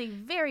obviously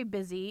very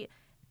busy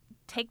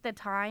take the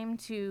time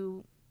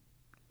to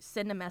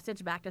send a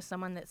message back to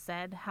someone that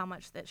said how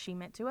much that she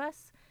meant to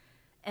us,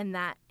 and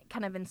that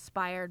kind of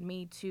inspired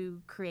me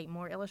to create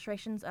more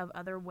illustrations of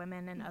other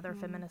women and other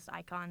feminist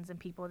icons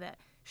and people that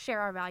share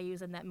our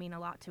values and that mean a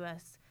lot to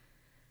us.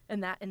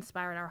 And that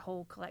inspired our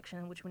whole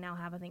collection, which we now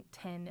have, I think,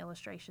 10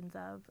 illustrations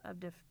of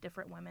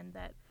different women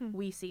that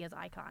we see as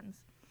icons.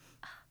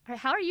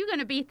 How are you going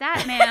to beat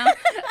that, ma'am?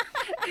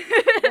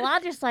 Well, I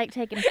just like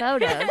taking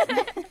photos.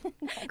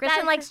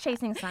 Kristen likes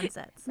chasing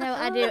sunsets. No,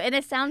 I do. And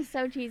it sounds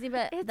so cheesy,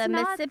 but It's the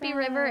not, Mississippi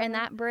River though. and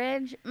that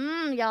bridge,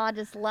 y'all, I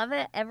just love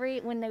it.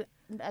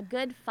 A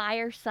good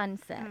fire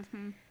sunset.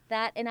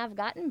 That, and I've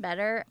gotten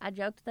better. I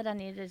joked that I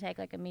needed to take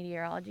like a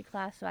meteorology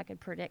class so I could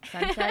predict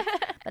sunsets,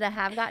 but I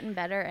have gotten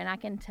better, and I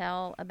can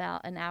tell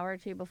about an hour or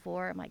two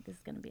before. I'm like, this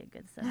is going to be a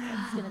good sunset.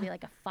 It's going to be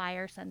like a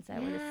fire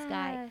sunset with the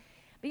sky.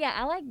 But yeah,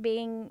 I like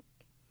being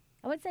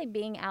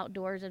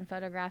outdoors and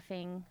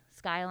photographing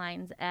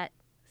skylines at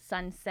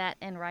sunset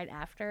and right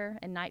after,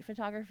 and night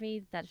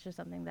photography. That's just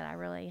something that I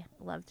really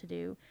love to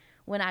do.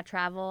 When I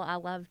travel, I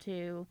love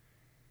to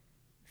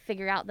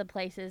figure out the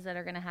places that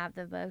are going to have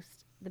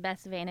the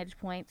best vantage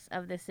points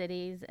of the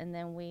cities, and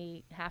then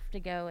we have to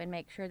go and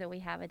make sure that we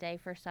have a day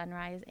for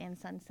sunrise and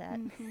sunset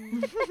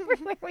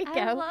everywhere we go.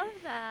 I love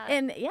that.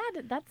 And yeah,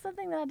 that's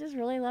something that I just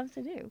really love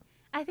to do.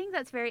 I think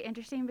that's very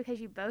interesting because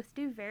you both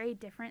do very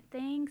different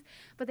things,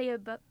 but they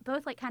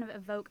both like kind of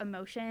evoke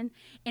emotion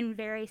in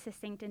very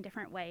succinct and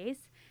different ways.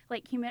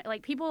 Like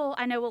people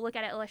I know will look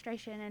at an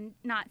illustration and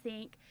not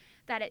think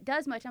that it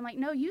does much. I'm like,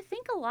 no, you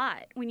think a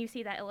lot when you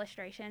see that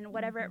illustration,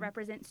 whatever it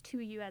represents to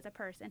you as a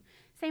person.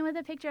 Same with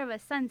a picture of a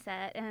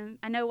sunset, and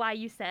I know why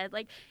you said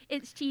like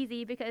it's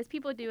cheesy because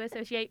people do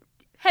associate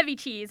heavy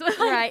cheese with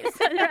like,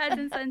 sunrise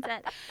and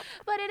sunset.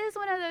 But it is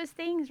one of those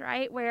things,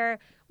 right, where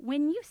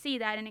when you see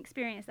that and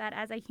experience that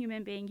as a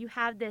human being, you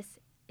have this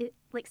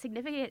like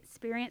significant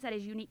experience that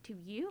is unique to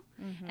you.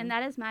 And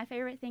that is my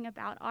favorite thing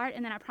about art.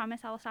 And then I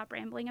promise I will stop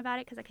rambling about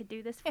it because I could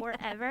do this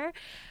forever.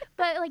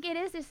 But like it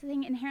is this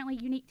thing inherently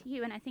unique to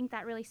you, and I think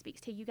that really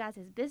speaks to you guys'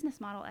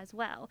 business model as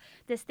well.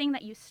 This thing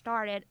that you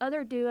started,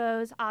 other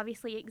duos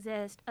obviously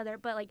exist,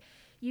 but like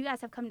you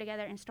guys have come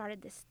together and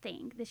started this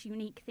thing, this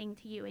unique thing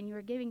to you, and you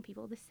are giving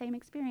people the same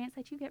experience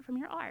that you get from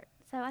your art.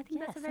 So I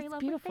think that's a very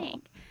lovely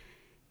thing.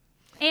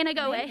 Anna,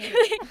 go away.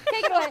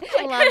 Take it away.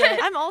 I love it.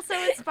 I'm also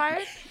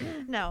inspired.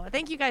 No,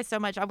 thank you guys so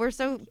much. We're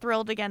so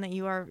thrilled again that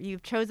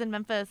you've chosen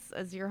Memphis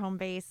as your home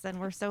base, and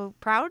we're so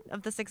proud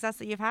of the success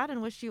that you've had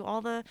and wish you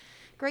all the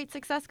great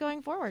success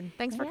going forward.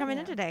 Thanks for coming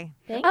in today.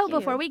 Thank you.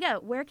 Before we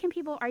go,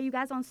 are you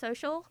guys on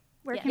social?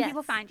 Where can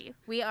people find you?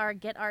 We are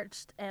Get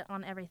Arched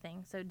on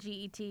everything. So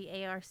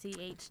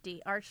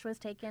GETARCHD. Arched was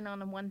taken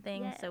on one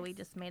thing, so we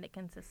just made it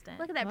consistent.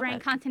 Look at that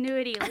brand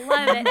continuity.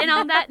 Love it. And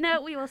on that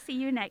note, we will see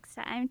you next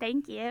time.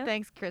 Thank you.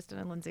 Thanks, Kristen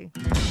and Lindsay.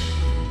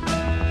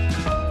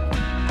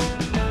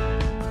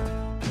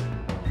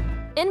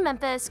 In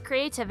Memphis,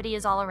 creativity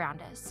is all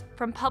around us.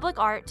 From public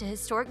art to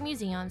historic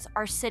museums,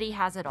 our city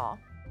has it all.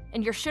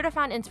 And you're sure to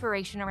find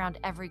inspiration around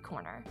every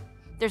corner.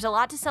 There's a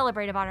lot to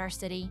celebrate about our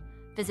city.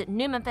 Visit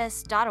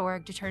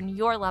newmemphis.org to turn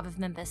your love of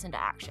Memphis into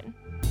action.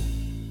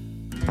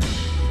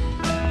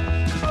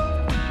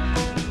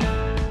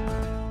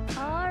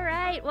 All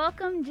right,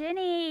 welcome,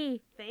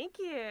 Jenny. Thank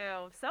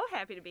you. So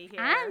happy to be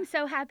here. I'm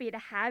so happy to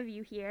have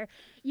you here.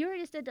 You're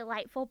just a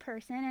delightful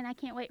person, and I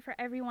can't wait for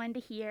everyone to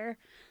hear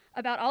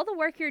about all the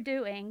work you're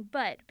doing.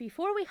 But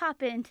before we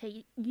hop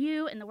into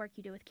you and the work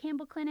you do with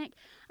Campbell Clinic,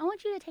 I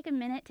want you to take a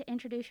minute to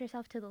introduce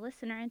yourself to the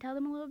listener and tell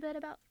them a little bit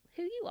about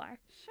who you are.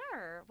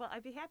 Sure. Well,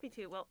 I'd be happy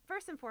to. Well,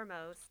 first and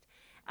foremost,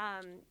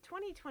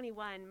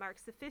 2021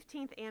 marks the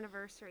 15th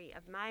anniversary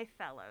of my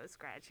fellows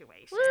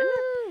graduation.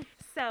 Woo!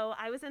 So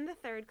I was in the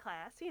 3rd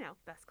class,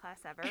 best class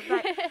ever.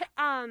 But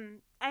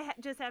I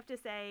just have to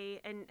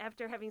say, and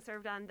after having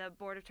served on the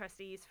Board of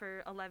Trustees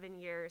for 11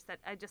 years, that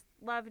I just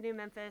love New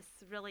Memphis,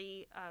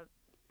 really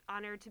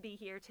honored to be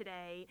here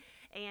today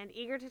and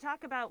eager to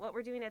talk about what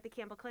we're doing at the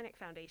Campbell Clinic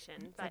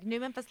Foundation. But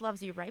New Memphis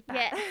loves you right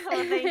back. Yes.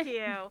 Well, thank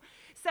you.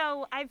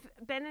 So I've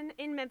been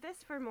in Memphis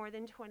for more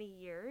than 20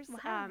 years.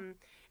 Wow.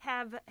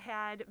 Have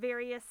had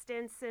various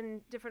stints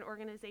in different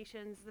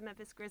organizations, the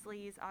Memphis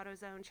Grizzlies,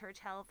 AutoZone, Church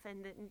Health,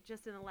 and then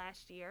just in the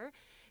last year,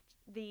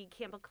 the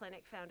Campbell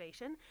Clinic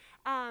Foundation.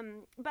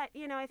 But,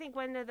 I think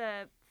one of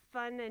the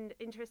fun and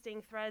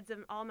interesting threads of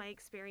all my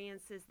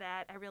experience is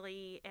that I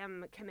really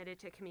am committed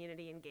to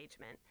community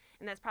engagement.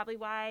 And that's probably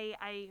why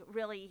I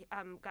really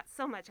got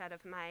so much out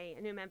of my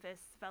New Memphis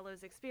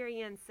Fellows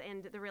experience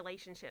and the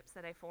relationships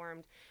that I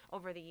formed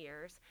over the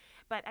years.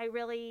 But I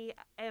really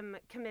am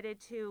committed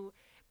to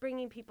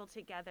bringing people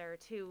together,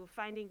 to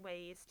finding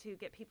ways to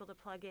get people to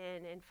plug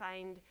in and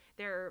find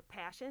their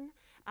passion,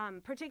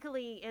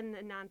 particularly in the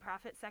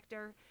nonprofit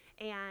sector,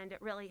 and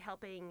really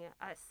helping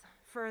us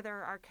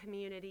further our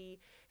community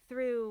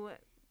through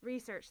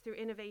research, through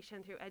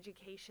innovation, through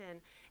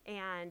education,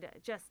 and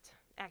just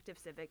active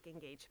civic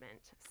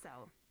engagement. So.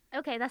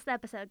 Okay, that's the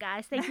episode,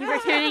 guys. Thank you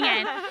for tuning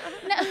in.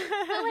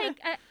 No,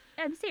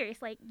 I'm serious.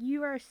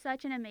 You are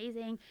such an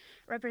amazing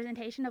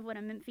representation of what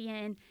a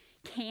Memphian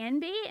can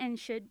be and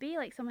should be,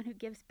 someone who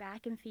gives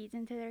back and feeds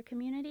into their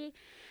community.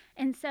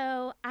 And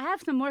so I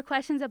have some more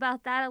questions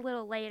about that a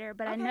little later,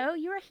 but okay. I know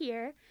you are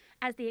here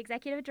as the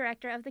executive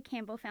director of the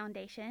Campbell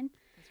Foundation.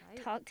 That's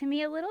right. Talk to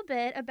me a little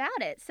bit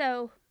about it.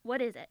 So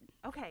what is it?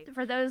 Okay.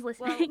 For those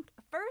listening. Well,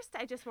 first,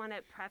 I just want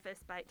to preface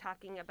by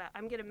talking about,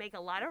 I'm going to make a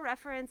lot of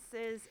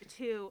references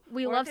to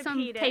We love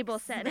some table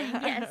setting,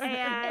 yes.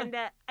 And,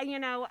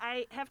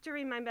 I have to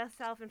remind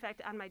myself, in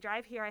fact, on my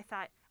drive here, I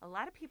thought, a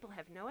lot of people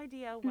have no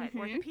idea what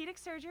orthopedic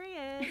surgery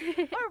is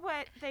or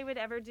what they would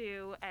ever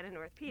do at an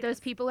orthopedic. Those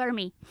people are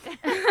me.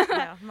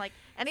 No,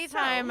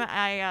 anytime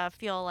I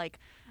feel like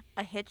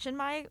a hitch in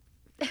my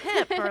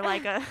hip or a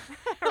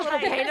little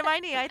pain in my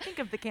knee, I think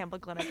of the Campbell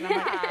Clinic. And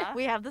I'm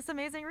we have this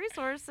amazing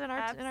resource in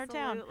our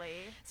town. Absolutely.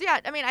 So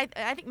yeah,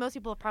 I think most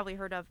people have probably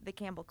heard of the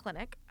Campbell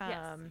Clinic.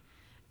 Yes.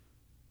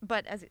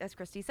 But as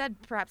Christy said,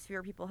 perhaps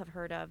fewer people have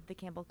heard of the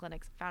Campbell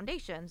Clinic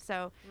Foundation.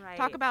 So Right.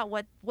 talk about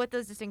what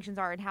those distinctions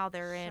are and how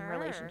they're in Sure.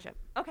 relationship.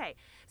 Okay,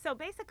 so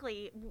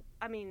basically,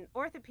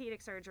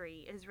 orthopedic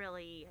surgery is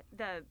really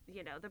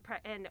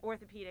and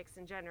orthopedics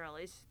in general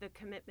is the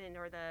commitment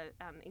or the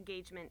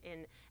engagement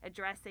in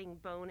addressing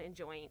bone and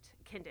joint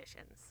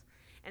conditions.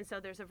 And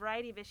so there's a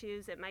variety of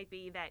issues. It might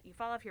be that you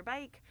fall off your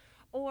bike,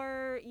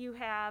 or you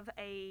have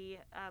a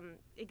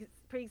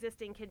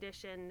pre-existing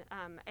condition,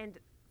 and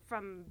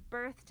from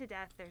birth to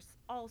death, there's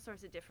all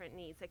sorts of different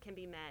needs that can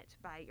be met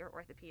by your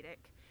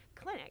orthopedic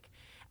clinic.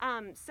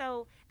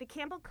 So the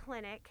Campbell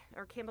Clinic,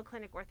 or Campbell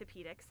Clinic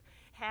Orthopedics,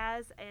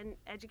 has an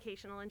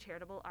educational and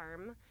charitable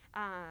arm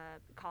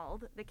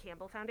called the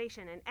Campbell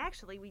Foundation. And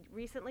actually, we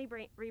recently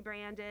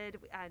rebranded,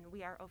 and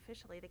we are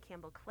officially the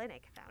Campbell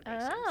Clinic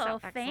Foundation. Oh,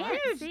 so fancy.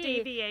 Huge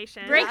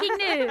deviation. Breaking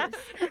news.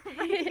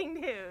 Breaking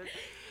news.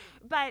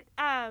 But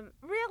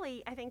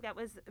really, I think that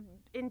was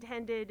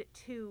intended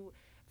to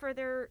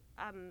further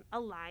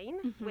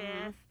align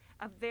with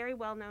a very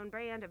well-known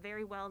brand, a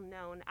very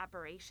well-known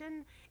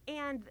operation,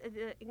 and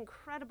the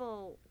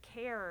incredible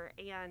care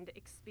and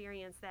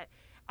experience that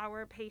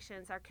our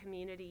patients, our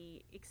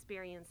community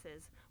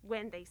experiences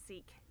when they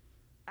seek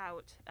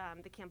out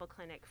the Campbell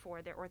Clinic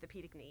for their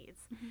orthopedic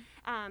needs.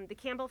 The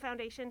Campbell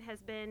Foundation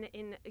has been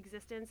in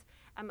existence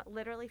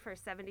literally for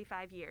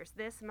 75 years.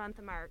 This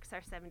month marks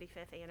our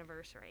 75th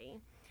anniversary.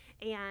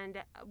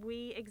 And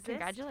we exist.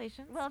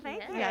 Congratulations. Well,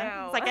 thank you.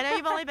 Yeah. It's like, I know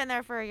you've only been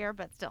there for a year,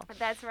 but still.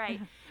 That's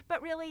right.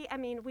 But really, I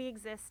mean, we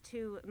exist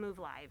to move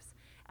lives.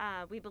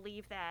 We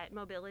believe that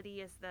mobility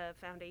is the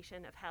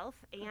foundation of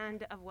health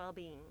and of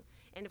well-being.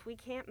 And if we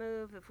can't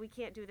move, if we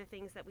can't do the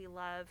things that we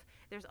love,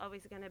 there's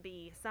always going to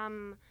be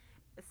some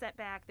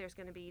setback. There's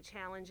going to be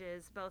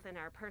challenges both in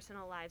our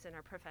personal lives and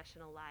our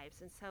professional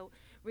lives. And so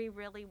we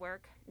really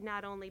work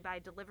not only by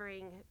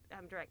delivering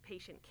direct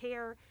patient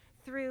care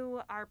through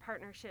our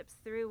partnerships,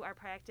 through our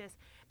practice,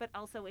 but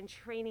also in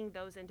training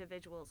those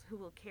individuals who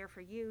will care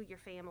for you, your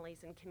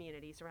families, and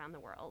communities around the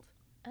world.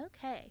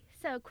 Okay,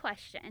 so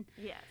question.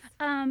 Yes.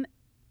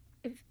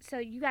 So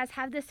you guys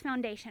have this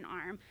foundation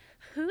arm.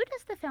 Who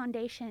does the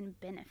foundation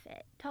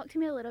benefit? Talk to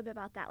me a little bit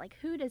about that. Like,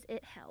 who does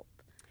it help?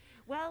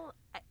 Well,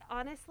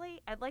 honestly,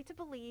 I'd like to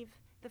believe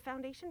the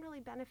foundation really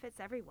benefits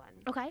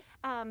everyone. Okay.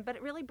 But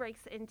it really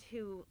breaks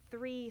into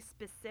 3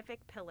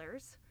 specific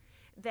pillars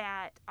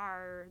that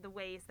are the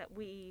ways that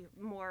we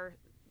more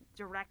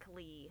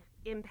directly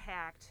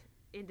impact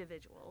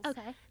individuals.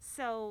 Okay.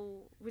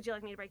 So would you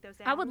like me to break those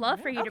down? I would love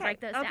for you to Okay, break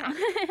those okay. down.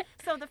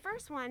 So the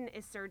first one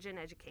is surgeon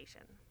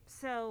education.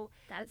 So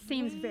That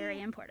seems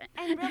very important.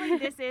 And really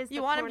this is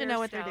You the want 'em to know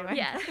what they're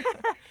cornerstone. doing.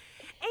 Yeah.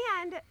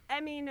 And,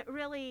 I mean,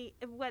 really,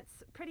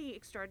 what's pretty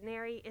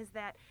extraordinary is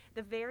that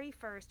the very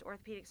first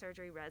orthopedic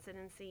surgery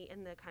residency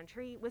in the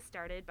country was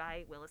started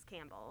by Willis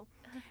Campbell.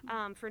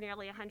 For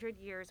nearly 100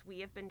 years, we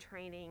have been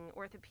training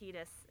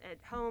orthopedists at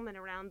home and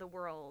around the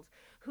world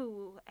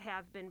who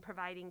have been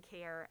providing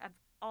care of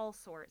all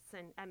sorts,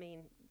 and, I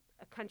mean,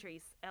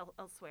 countries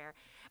elsewhere.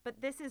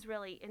 But this is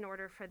really in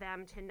order for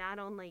them to not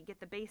only get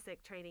the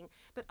basic training,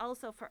 but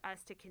also for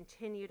us to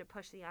continue to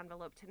push the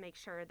envelope to make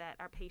sure that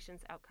our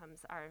patients'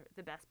 outcomes are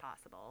the best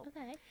possible.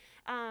 Okay.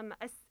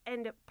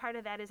 And part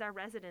of that is our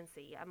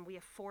residency. We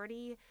have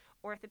 40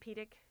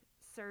 orthopedic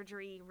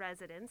surgery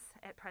residents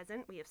at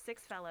present. We have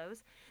 6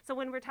 fellows. So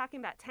when we're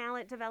talking about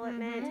talent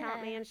development,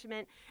 talent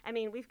management, I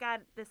mean, we've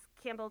got this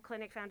Campbell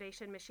Clinic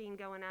Foundation machine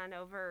going on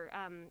over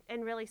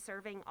and really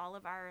serving all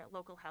of our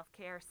local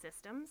healthcare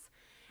systems,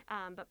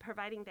 but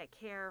providing that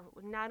care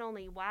not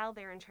only while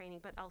they're in training,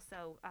 but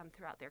also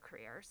throughout their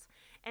careers.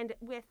 And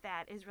with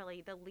that is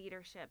really the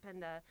leadership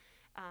and the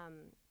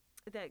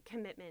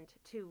commitment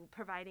to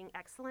providing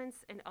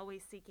excellence and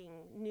always seeking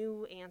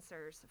new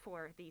answers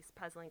for these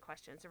puzzling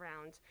questions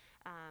around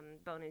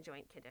bone and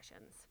joint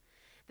conditions.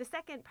 The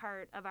second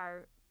part of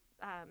our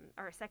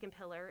second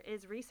pillar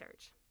is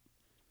research.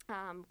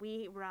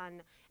 We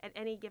run at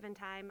any given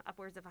time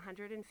upwards of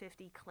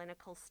 150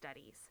 clinical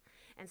studies.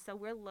 And so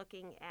we're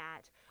looking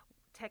at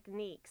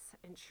techniques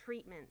and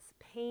treatments,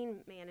 pain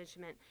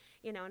management,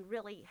 and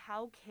really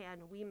how can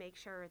we make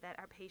sure that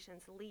our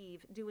patients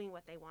leave doing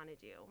what they want to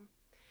do.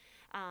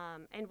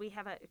 And we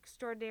have an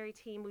extraordinary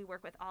team. We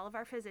work with all of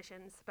our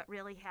physicians, but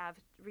really have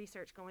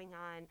research going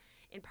on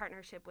in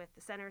partnership with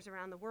the centers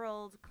around the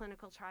world,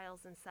 clinical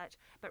trials and such,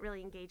 but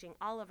really engaging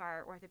all of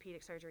our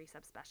orthopedic surgery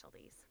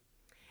subspecialties.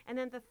 And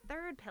then the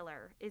third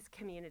pillar is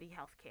community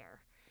health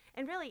care.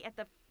 And really at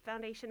the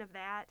foundation of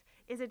that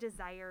is a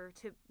desire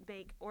to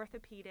make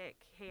orthopedic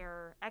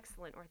care,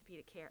 excellent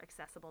orthopedic care,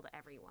 accessible to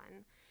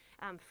everyone.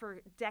 For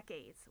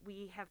decades,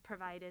 we have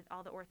provided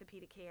all the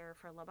orthopedic care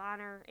for Le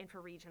Bonheur and for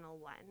Regional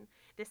 1.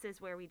 This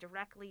is where we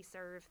directly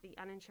serve the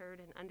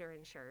uninsured and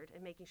underinsured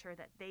and making sure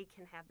that they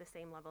can have the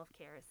same level of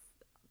care as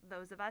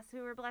those of us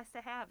who are blessed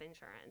to have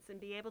insurance and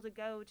be able to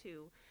go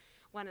to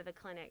one of the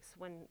clinics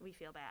when we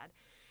feel bad.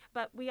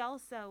 But we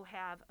also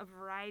have a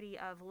variety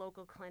of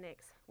local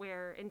clinics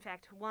where, in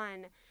fact,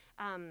 one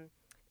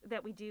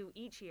that we do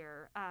each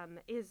year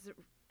is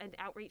an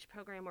outreach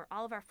program where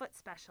all of our foot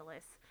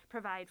specialists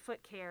provide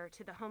foot care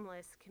to the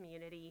homeless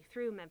community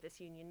through Memphis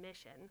Union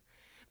Mission.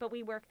 But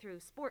we work through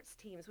sports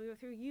teams, we work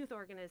through youth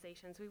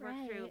organizations, we work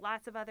through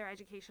lots of other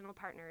educational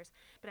partners.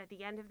 But at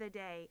the end of the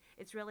day,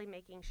 it's really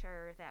making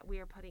sure that we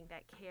are putting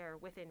that care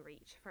within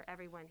reach for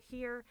everyone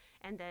here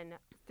and then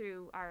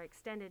through our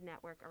extended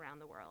network around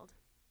the world.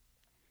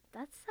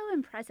 That's so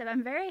impressive.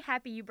 I'm very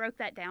happy you broke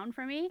that down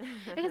for me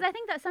because I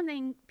think that's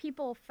something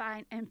people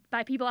find, and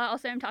by people I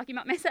also am talking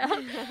about myself,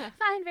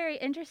 find very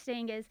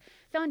interesting is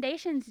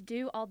foundations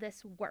do all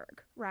this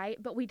work,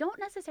 right? But we don't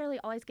necessarily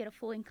always get a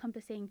full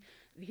encompassing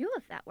view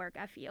of that work,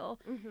 I feel.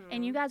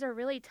 And you guys are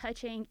really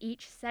touching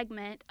each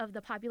segment of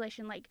the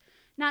population, like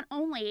not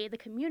only the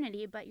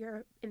community, but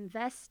you're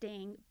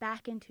investing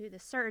back into the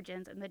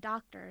surgeons and the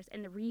doctors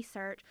and the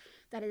research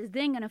that is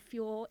then going to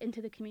fuel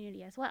into the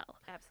community as well.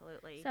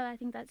 Absolutely. So I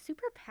think that's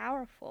super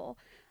powerful.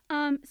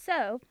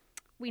 So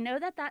we know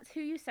that that's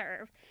who you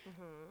serve.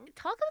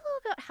 Talk a little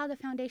about how the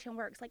foundation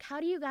works. Like, how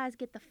do you guys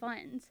get the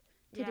funds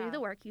to do the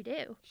work you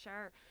do?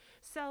 Sure.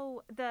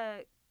 So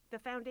the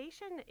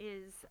foundation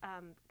is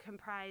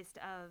comprised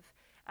of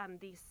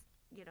these,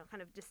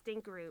 kind of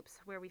distinct groups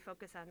where we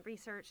focus on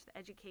research,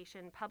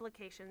 education,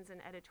 publications,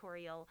 and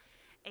editorial,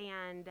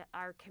 and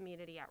our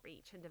community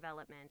outreach and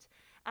development.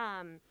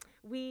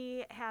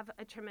 We have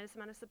a tremendous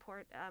amount of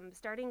support,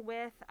 starting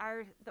with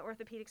the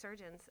orthopedic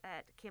surgeons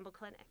at Campbell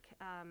Clinic,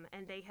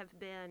 and they have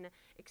been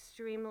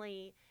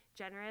extremely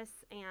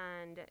generous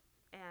and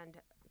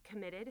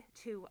committed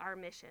to our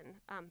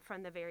mission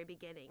from the very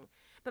beginning.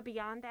 But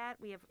beyond that,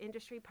 we have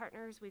industry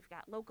partners, we've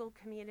got local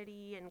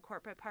community and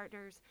corporate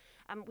partners.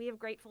 We have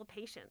grateful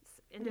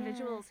patients,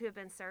 individuals who have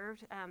been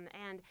served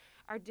and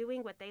are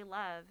doing what they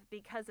love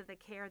because of the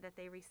care that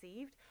they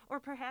received, or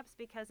perhaps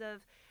because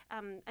of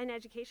an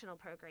educational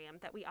program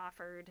that we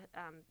offered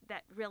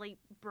that really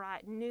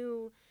brought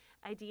new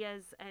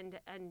ideas and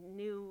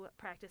new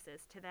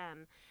practices to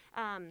them.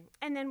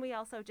 And then we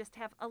also just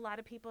have a lot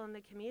of people in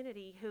the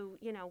community who,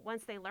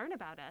 once they learn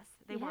about us,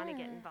 they want to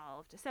get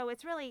involved. So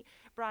it's really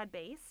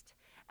broad-based.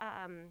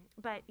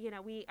 But,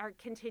 we are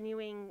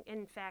continuing.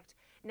 In fact,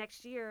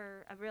 next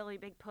year, a really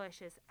big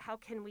push is how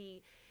can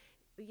we,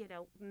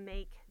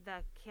 make the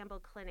Campbell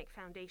Clinic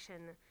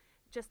Foundation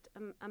just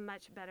a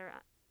much better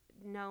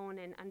known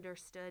and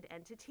understood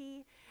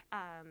entity,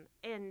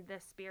 in the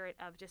spirit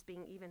of just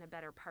being even a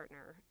better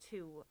partner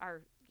to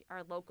our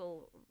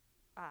local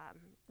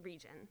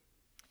region.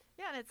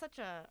 Yeah, and it's such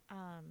a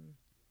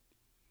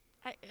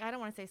I don't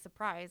want to say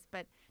surprise,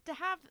 but to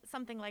have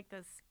something like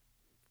this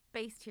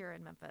based here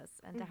in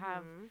Memphis and to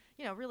have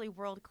really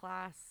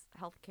world-class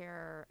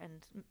healthcare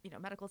and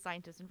medical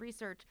scientists and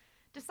research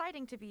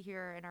deciding to be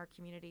here in our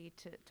community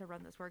to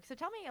run this work. So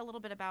tell me a little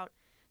bit about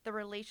the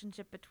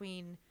relationship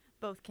between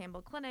both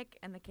Campbell Clinic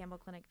and the Campbell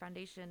Clinic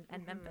Foundation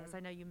and Memphis. I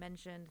know you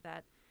mentioned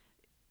that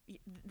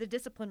the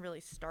discipline really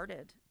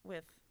started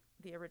with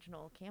the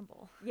original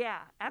Campbell. Yeah,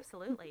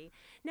 absolutely.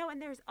 No,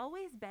 and there's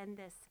always been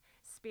this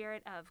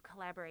spirit of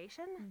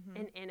collaboration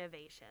and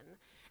innovation.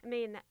 I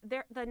mean,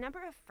 the number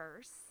of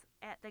firsts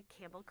at the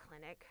Campbell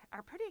Clinic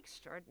are pretty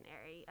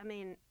extraordinary. I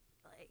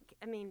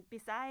mean,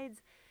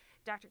 besides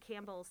Dr.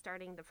 Campbell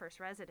starting the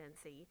first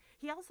residency,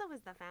 he also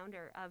was the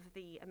founder of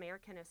the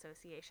American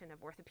Association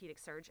of Orthopedic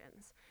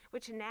Surgeons,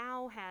 which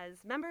now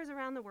has members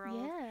around the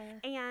world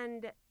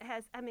and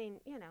has,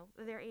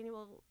 their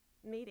annual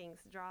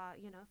meetings draw,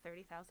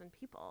 30,000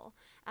 people.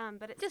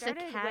 But it just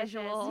started a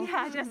casual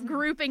with just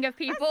grouping of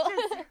people.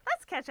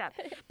 Let's catch up.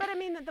 But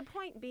the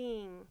point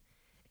being,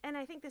 and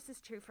I think this is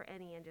true for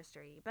any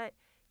industry, but,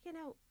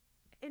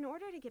 in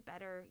order to get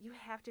better, you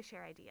have to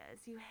share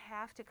ideas. You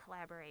have to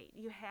collaborate.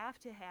 You have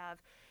to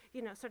have,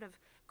 sort of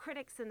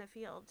critics in the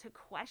field to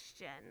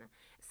question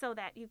so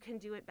that you can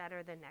do it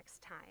better the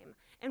next time.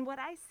 And what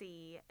I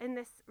see, and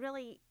this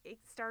really, it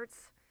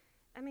starts,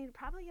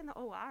 probably in the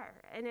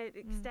OR, and it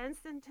extends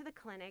into the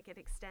clinic, it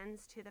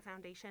extends to the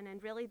foundation,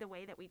 and really the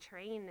way that we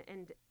train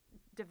and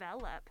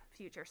develop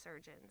future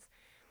surgeons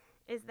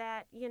is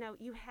that,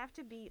 you have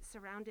to be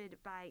surrounded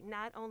by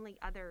not only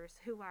others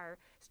who are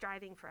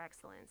striving for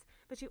excellence,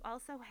 but you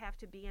also have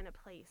to be in a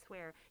place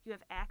where you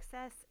have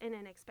access and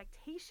an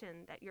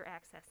expectation that you're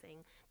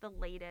accessing the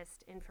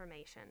latest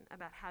information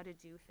about how to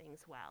do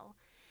things well.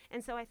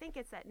 And so I think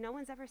it's that no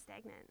one's ever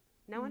stagnant.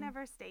 No one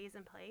ever stays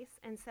in place.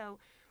 And so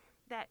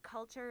that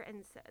culture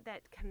and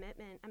that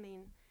commitment,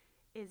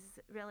 is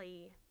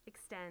really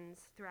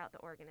extends throughout the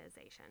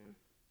organization.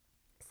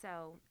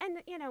 So,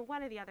 and,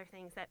 one of the other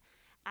things that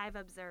I've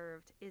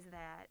observed is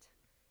that,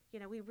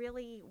 we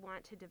really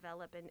want to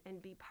develop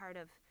and be part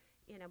of,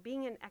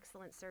 being an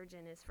excellent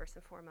surgeon is first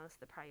and foremost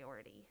the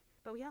priority.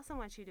 But we also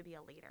want you to be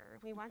a leader.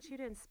 We want you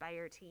to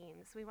inspire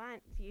teams. We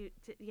want you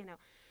to,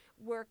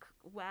 work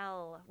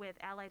well with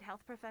allied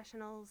health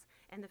professionals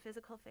and the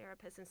physical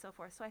therapists and so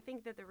forth. So I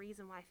think that the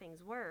reason why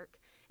things work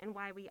and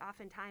why we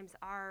oftentimes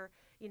are,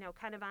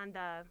 kind of on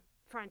the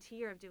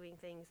frontier of doing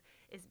things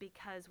is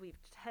because we've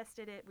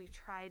tested it, we've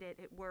tried it,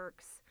 it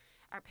works,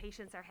 our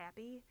patients are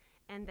happy,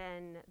 and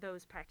then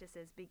those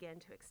practices begin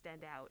to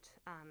extend out,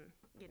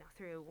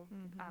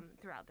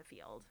 throughout the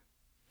field.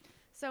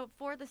 So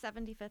for the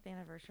 75th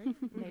anniversary,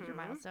 major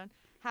milestone,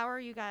 how are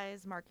you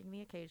guys marking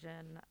the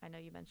occasion? I know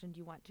you mentioned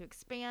you want to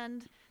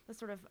expand the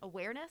sort of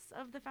awareness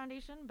of the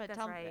foundation, but That's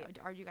tell me,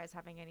 are you guys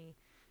having any,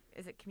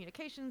 is it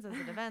communications, is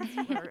it events,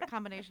 or a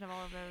combination of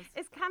all of those?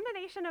 It's a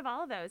combination of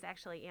all of those,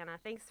 actually, Anna.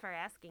 Thanks for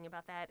asking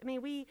about that.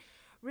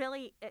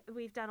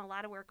 We've done a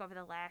lot of work over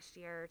the last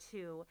year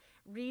to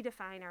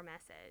redefine our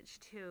message,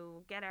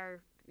 to get our,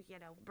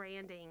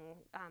 branding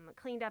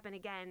cleaned up, and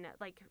again,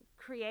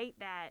 create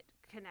that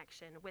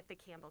connection with the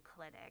Campbell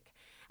Clinic.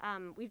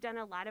 We've done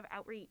a lot of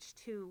outreach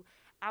to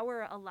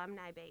our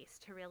alumni base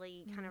to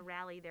really kind of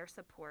rally their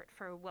support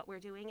for what we're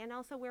doing and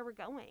also where we're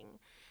going.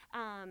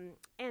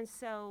 And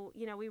so,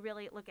 we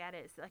really look at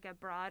it as like a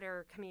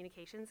broader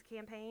communications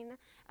campaign.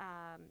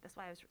 That's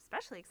why I was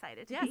especially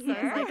excited to be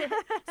here.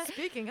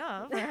 Speaking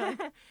of.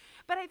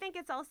 But I think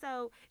it's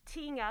also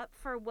teeing up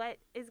for what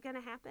is going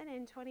to happen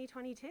in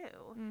 2022.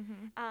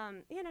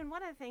 And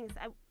one of the things,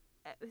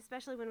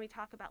 especially when we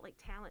talk about like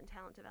talent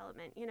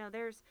development,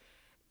 there's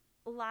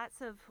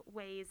lots of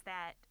ways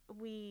that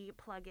we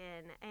plug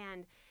in,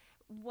 and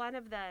one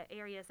of the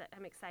areas that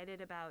I'm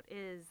excited about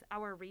is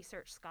our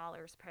Research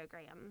Scholars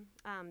Program.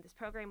 This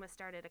program was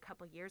started a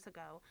couple years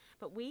ago,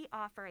 but we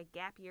offer a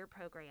gap year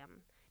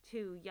program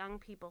to young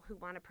people who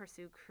want to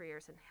pursue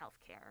careers in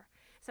healthcare.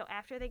 So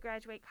after they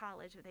graduate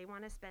college, if they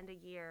want to spend a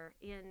year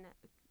in,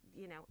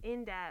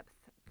 in-depth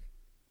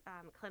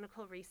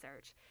clinical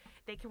research,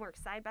 they can work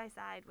side by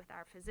side with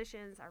our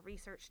physicians, our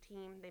research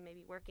team. They may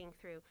be working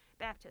through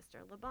Baptist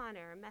or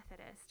Labana or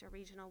Methodist or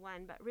Regional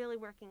One, but really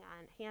working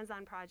on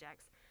hands-on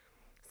projects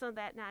so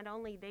that not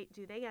only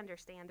do they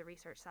understand the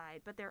research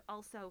side, but they're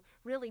also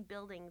really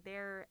building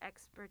their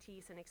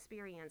expertise and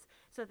experience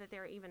so that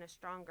they're even a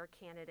stronger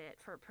candidate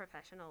for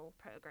professional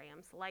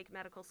programs like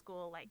medical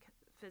school, like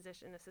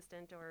physician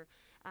assistant or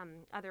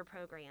other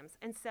programs.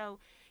 And so,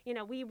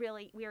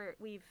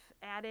 we've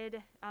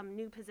added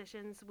new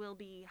positions. We'll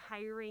be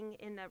hiring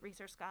in the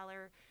research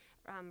scholar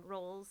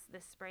roles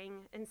this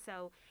spring. And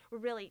so we're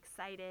really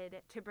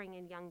excited to bring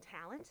in young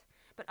talent,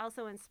 but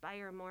also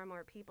inspire more and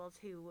more people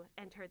to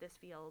enter this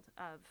field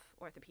of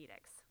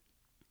orthopedics.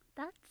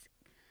 That's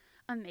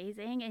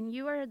amazing. And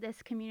you are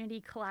this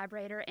community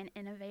collaborator and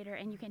innovator,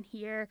 and you can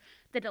hear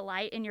the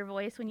delight in your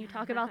voice when you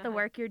talk about the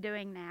work you're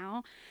doing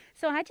now.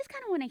 So I just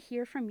kind of want to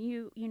hear from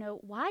you,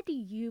 why do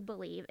you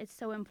believe it's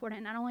so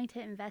important not only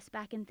to invest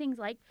back in things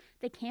like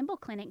the Campbell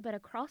Clinic, but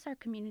across our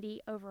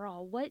community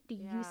overall? What do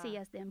you see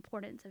as the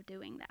importance of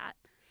doing that?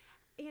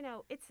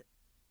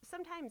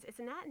 Sometimes it's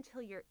not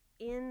until you're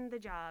in the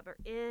job or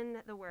in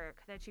the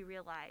work that you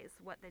realize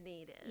what the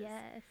need is.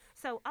 Yes.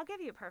 So I'll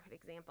give you a perfect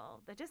example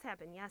that just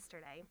happened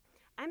yesterday.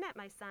 I'm at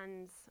my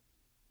son's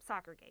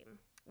soccer game.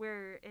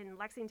 We're in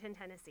Lexington,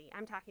 Tennessee.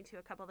 I'm talking to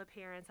a couple of the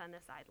parents on the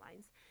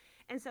sidelines.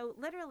 And so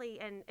literally,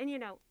 and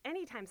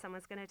anytime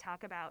someone's going to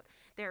talk about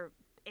their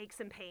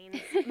aches and pains,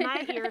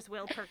 my ears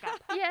will perk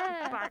up.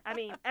 Yeah.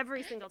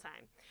 Every single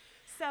time.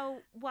 So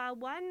while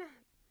one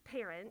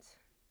parent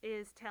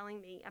is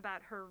telling me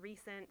about her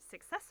recent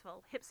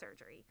successful hip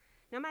surgery.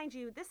 Now, mind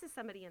you, this is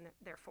somebody in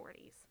their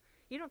 40s.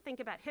 You don't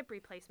think about hip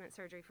replacement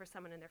surgery for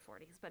someone in their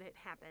 40s, but it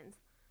happens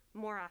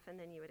more often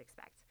than you would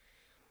expect.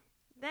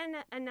 Then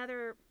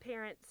another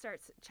parent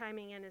starts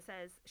chiming in and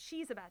says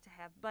she's about to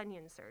have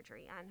bunion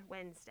surgery on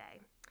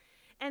Wednesday.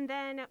 And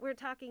then we're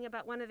talking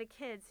about one of the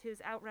kids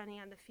who's out running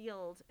on the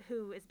field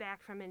who is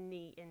back from a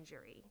knee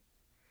injury.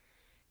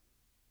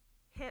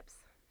 Hips,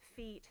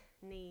 feet,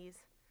 knees,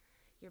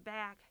 your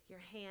back, your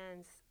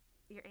hands,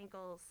 your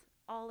ankles,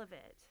 all of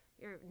it,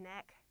 your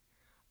neck,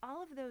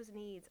 all of those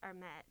needs are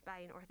met by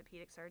an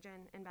orthopedic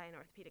surgeon and by an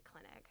orthopedic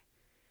clinic.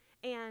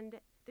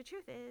 And the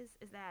truth is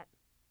that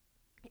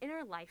in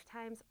our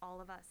lifetimes, all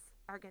of us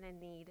are going to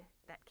need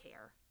that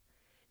care.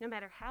 No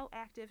matter how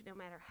active, no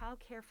matter how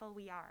careful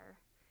we are,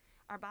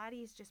 our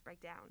bodies just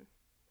break down.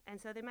 And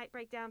so they might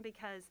break down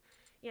because,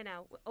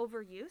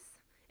 overuse.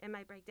 It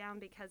might break down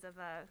because of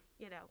a,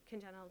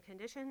 congenital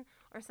condition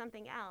or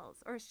something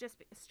else, or it's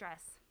just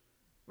stress,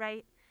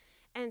 right?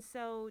 And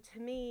so to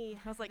me,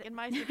 I was like, in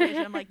my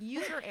situation, I'm like,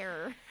 user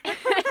error.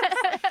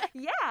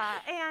 Yeah.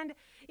 And,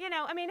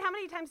 how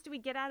many times do we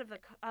get out of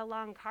a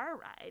long car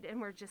ride and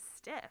we're just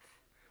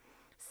stiff?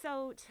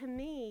 So to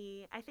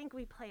me, I think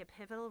we play a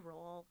pivotal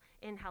role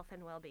in health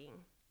and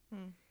well-being.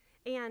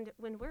 And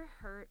when we're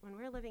hurt, when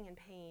we're living in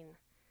pain,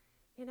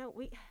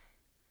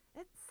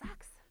 it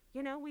sucks.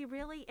 We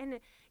really, and,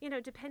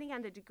 depending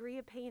on the degree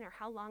of pain or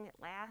how long it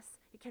lasts,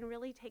 it can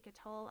really take a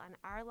toll on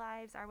our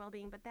lives, our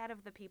well-being, but that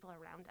of the people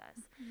around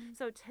us.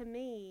 So to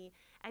me,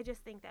 I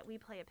just think that we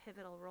play a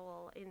pivotal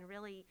role in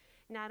really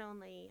not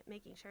only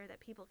making sure that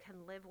people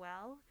can live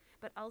well,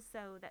 but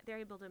also that they're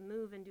able to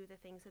move and do the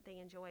things that they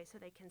enjoy so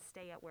they can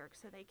stay at work,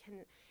 so they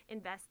can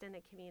invest in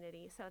the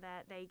community, so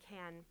that they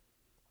can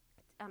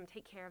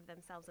take care of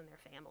themselves and their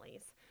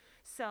families.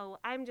 So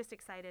I'm just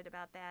excited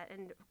about that.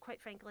 And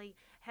quite frankly,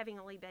 having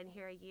only been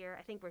here a year,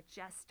 I think we're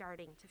just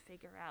starting to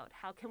figure out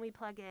how can we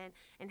plug in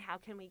and how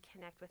can we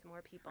connect with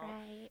more people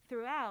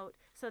throughout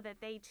so that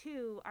they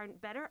too are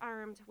better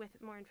armed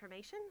with more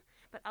information,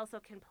 but also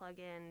can plug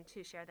in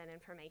to share that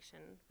information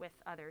with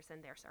others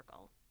in their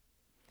circle.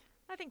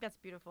 I think that's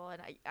beautiful.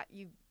 And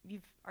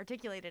you've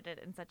articulated it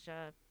in such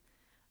a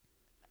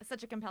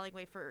compelling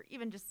way for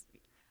even just,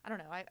 I don't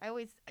know. I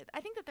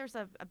think that there's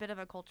a bit of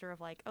a culture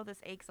of like, oh, this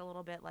aches a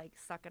little bit, like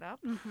suck it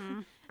up,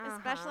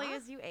 especially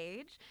as you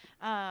age.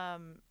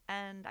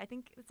 And I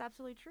think it's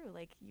absolutely true.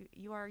 Like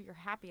you are your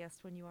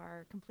happiest when you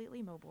are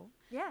completely mobile.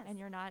 Yes. And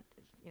you're not,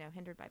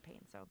 hindered by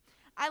pain. So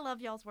I love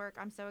y'all's work.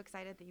 I'm so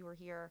excited that you were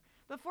here.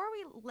 Before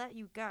we let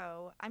you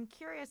go, I'm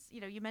curious,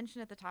 you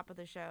mentioned at the top of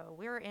the show,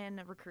 we're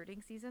in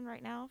recruiting season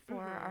right now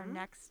for our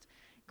next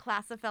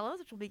class of fellows,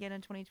 which will begin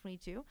in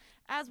 2022.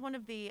 As one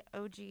of the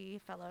OG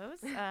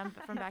fellows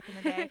from back in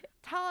the day,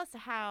 tell us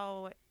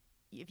how,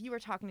 if you were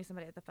talking to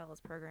somebody at the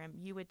fellows program,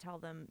 you would tell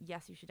them,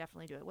 yes, you should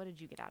definitely do it. What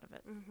did you get out of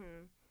it?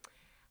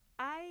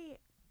 I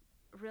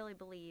really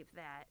believe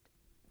that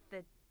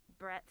the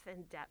breadth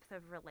and depth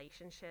of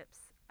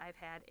relationships I've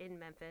had in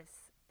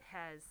Memphis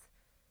has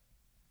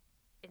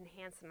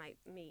enhanced my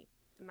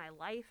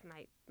life,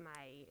 my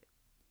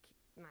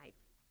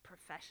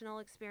professional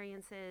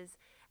experiences,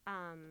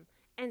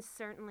 and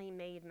certainly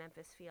made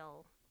Memphis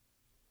feel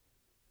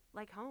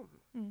like home.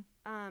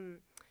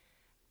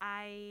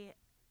 I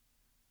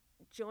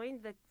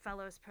joined the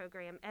Fellows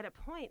program at a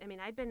point. I mean,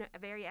 I'd been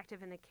very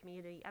active in the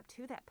community up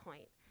to that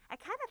point. I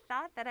kind of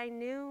thought that I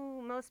knew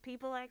most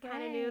people. I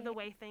kind of knew the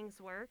way things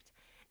worked.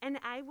 And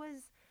I was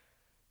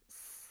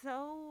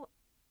so,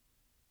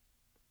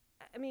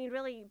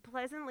 really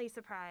pleasantly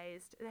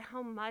surprised at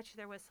how much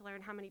there was to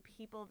learn, how many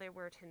people there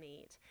were to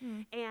meet.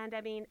 And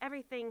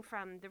everything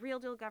from the real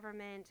deal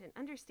government and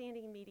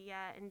understanding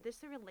media and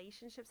just the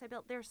relationships I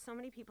built. There's so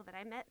many people that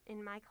I met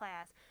in my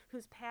class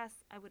whose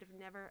paths I would have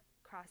never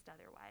crossed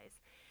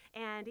otherwise.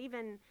 And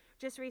even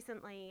just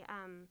recently,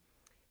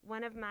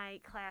 one of my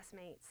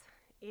classmates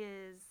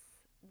is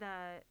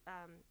the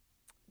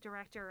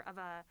director of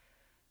a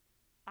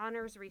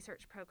honors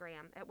research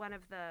program at one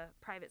of the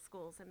private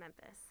schools in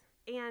Memphis.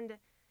 And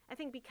I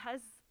think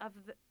because of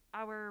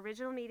our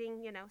original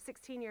meeting,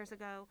 16 years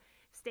ago,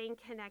 staying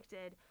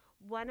connected,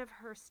 one of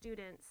her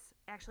students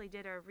actually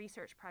did a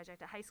research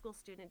project, a high school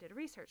student did a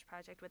research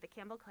project with the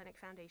Campbell Clinic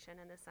Foundation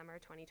in the summer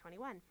of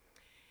 2021.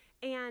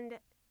 And,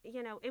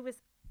 it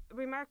was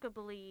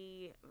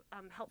remarkably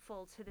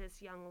helpful to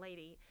this young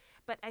lady.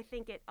 But I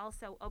think it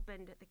also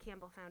opened the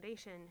Campbell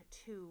Foundation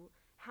to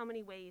how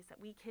many ways that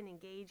we can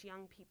engage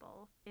young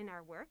people in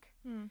our work,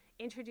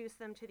 introduce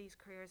them to these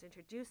careers,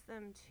 introduce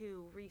them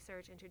to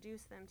research,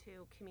 introduce them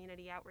to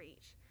community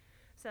outreach,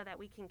 so that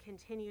we can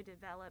continue to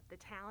develop the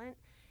talent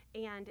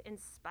and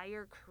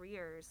inspire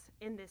careers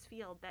in this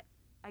field that,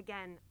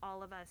 again,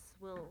 all of us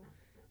will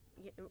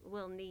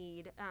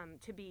need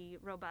to be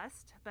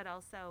robust, but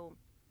also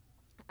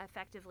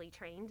effectively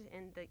trained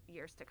in the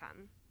years to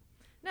come.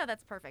 No,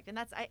 that's perfect. And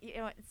that's,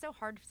 it's so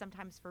hard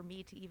sometimes for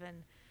me to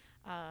even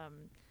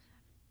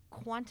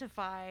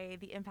quantify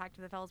the impact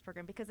of the Fellows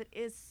program, because it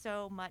is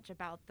so much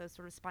about those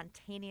sort of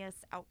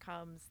spontaneous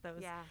outcomes. So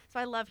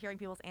I love hearing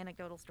people's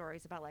anecdotal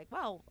stories about, like,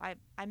 well, I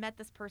met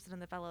this person in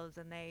the Fellows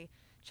and they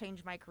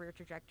changed my career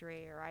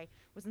trajectory, or I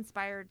was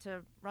inspired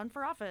to run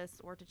for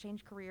office or to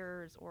change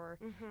careers, or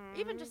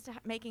even just to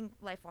making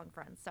lifelong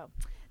friends. So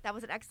that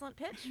was an excellent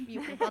pitch.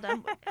 Well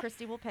done.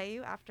 Christy will pay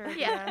you after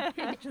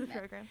the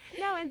program.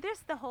 No, and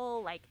there's the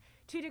whole,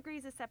 2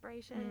 degrees of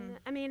separation.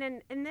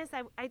 And this,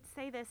 I'd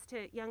say this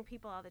to young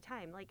people all the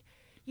time.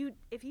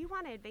 If you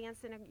want to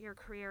advance in your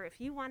career, if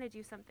you want to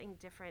do something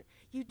different,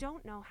 you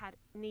don't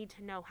need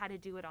to know how to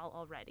do it all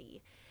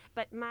already.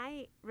 But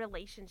my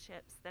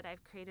relationships that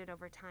I've created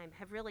over time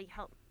have really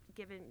helped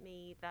given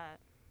me the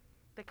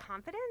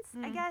confidence,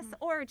 I guess,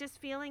 or just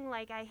feeling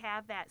like I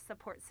have that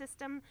support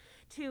system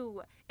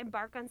to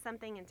embark on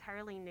something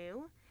entirely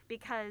new,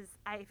 because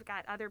I've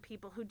got other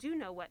people who do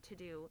know what to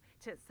do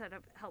to sort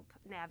of help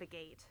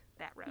navigate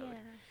that road. Yeah.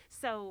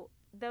 So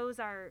those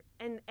are,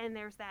 and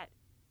there's that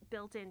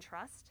built-in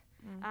trust,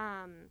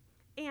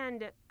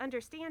 and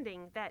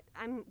understanding that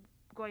I'm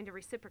going to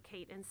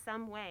reciprocate in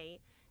some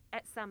way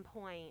at some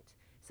point,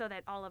 so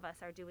that all of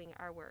us are doing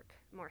our work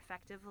more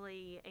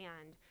effectively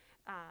and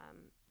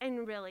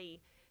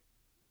really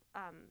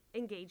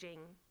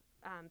engaging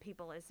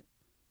people as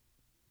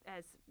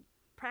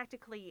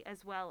practically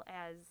as well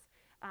as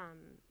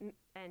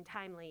and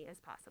timely as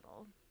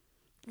possible.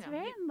 It's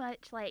very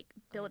much like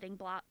building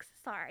blocks.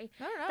 Sorry.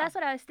 No. That's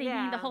what I was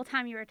thinking the whole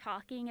time you were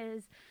talking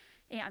is,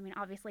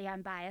 obviously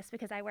I'm biased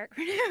because I work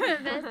for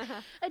New Memphis,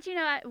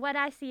 but what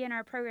I see in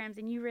our programs,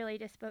 and you really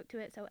just spoke to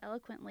it so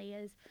eloquently,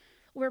 is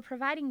we're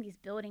providing these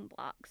building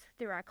blocks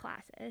through our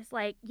classes.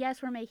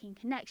 Yes, we're making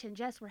connections.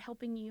 Yes, we're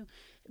helping you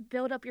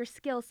build up your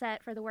skill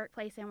set for the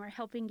workplace, and we're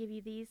helping give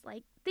you these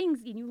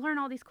things, and you learn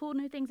all these cool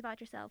new things about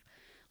yourself.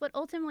 But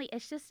ultimately,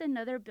 it's just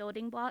another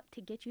building block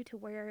to get you to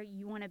where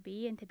you want to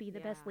be and to be the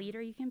best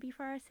leader you can be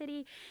for our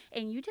city.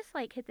 And you just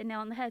hit the nail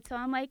on the head. So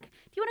I'm like, do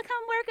you want to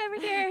come work over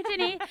here,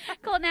 Jenny?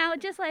 Cool. Now,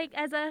 just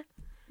as a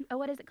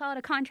what is it called?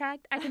 A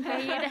contract. I can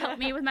pay you to help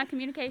me with my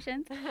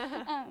communications.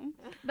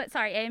 But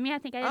sorry, Amy, I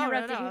think I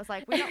interrupted you. I was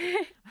like,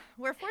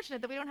 we're fortunate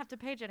that we don't have to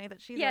pay Jenny,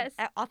 that she's an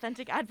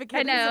authentic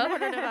advocate and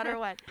supporter no matter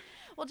what.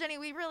 Well, Jenny,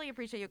 we really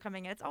appreciate you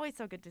coming in. It's always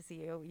so good to see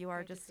you. You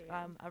are just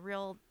a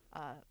real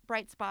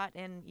bright spot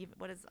in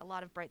what is a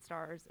lot of bright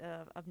stars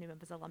of New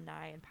Memphis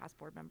alumni and past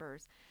board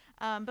members.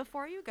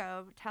 Before you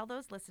go, tell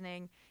those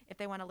listening, if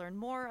they want to learn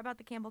more about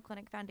the Campbell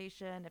Clinic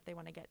Foundation, if they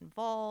want to get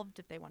involved,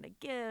 if they want to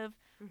give,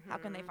 how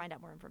can they find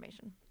out more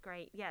information?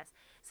 Great, yes.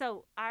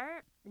 So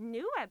our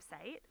new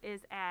website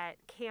is at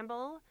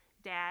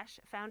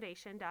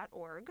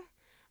campbell-foundation.org.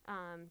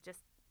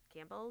 just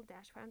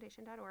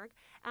campbell-foundation.org.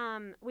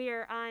 We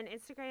are on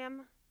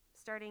Instagram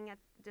starting at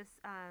this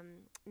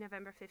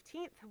November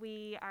 15th.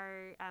 We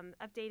are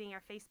updating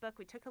our Facebook.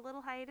 We took a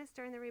little hiatus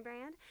during the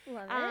rebrand.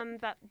 Love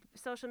it. But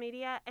social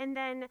media. And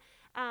then,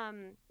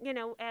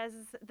 as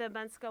the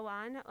months go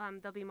on,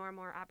 there'll be more and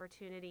more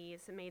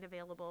opportunities made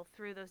available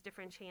through those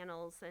different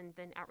channels and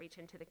then outreach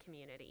into the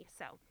community.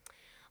 So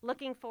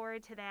looking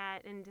forward to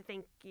that, and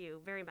thank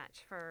you very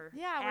much for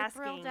asking. We're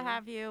thrilled to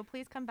have you.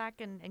 Please come back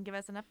and give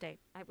us an update.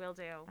 I will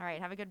do. All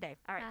right, have a good day.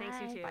 All right, thanks,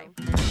 you too. Bye.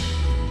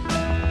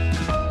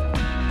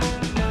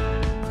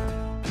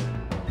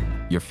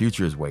 Your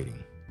future is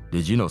waiting.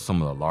 Did you know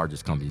some of the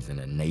largest companies in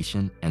the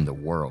nation and the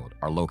world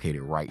are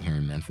located right here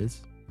in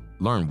Memphis?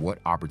 Learn what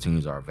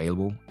opportunities are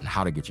available and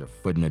how to get your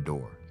foot in the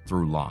door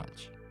through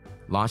Launch.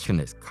 Launch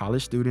connects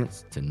college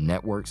students to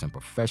networks and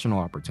professional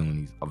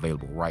opportunities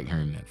available right here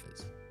in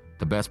Memphis.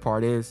 The best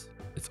part is,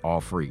 it's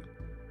all free.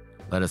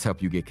 Let us help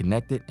you get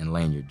connected and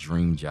land your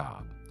dream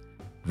job.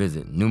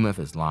 Visit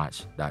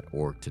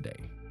newmemphislaunch.org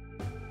today.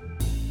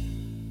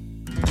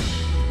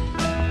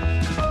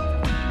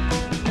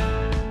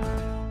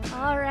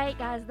 All right,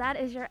 guys, that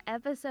is your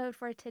episode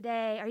for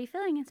today. Are you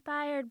feeling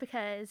inspired?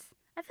 Because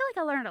I feel like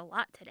I learned a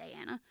lot today,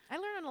 Anna. I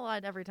learn a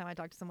lot every time I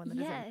talk to someone that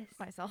Yes. isn't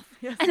myself.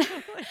 Yes. And I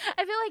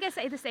feel like I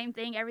say the same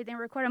thing every time I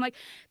record. I'm like,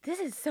 this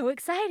is so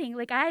exciting.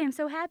 Like, I am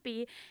so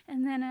happy.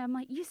 And then I'm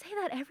like, you say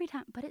that every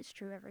time, but it's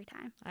true every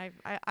time.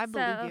 I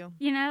believe you.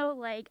 You know,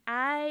 like,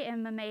 I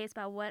am amazed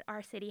by what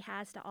our city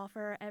has to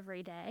offer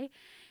every day.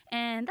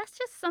 And that's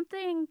just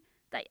something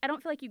that I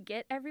don't feel like you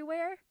get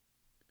everywhere.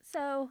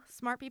 So,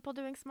 Smart people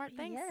doing smart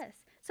things. yes.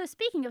 So,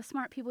 speaking of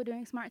smart people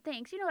doing smart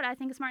things, you know what I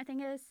think a smart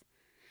thing is?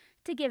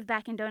 To give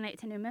back and donate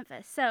to New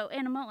Memphis. So,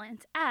 Anna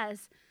Mullins,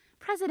 as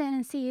president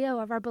and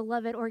CEO of our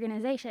beloved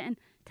organization,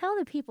 tell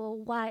the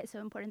people why it's so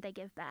important they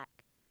give back.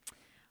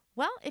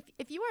 Well,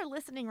 if you are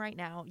listening right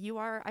now, you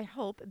are, I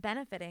hope,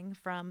 benefiting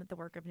from the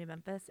work of New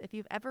Memphis. If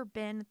you've ever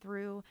been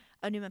through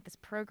a New Memphis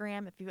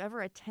program, if you've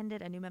ever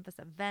attended a New Memphis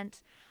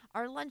event,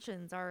 our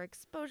luncheons, our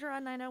Exposure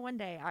on 901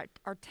 Day,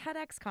 our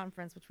TEDx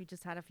conference, which we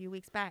just had a few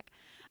weeks back.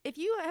 If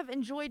you have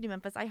enjoyed New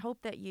Memphis, I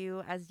hope that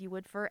you, as you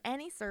would for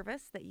any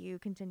service that you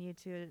continue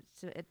to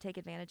take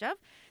advantage of,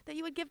 that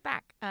you would give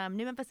back.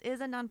 New Memphis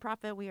is a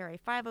nonprofit. We are a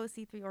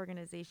 501c3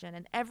 organization,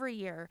 and every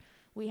year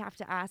we have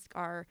to ask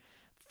our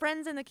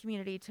friends in the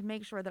community to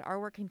make sure that our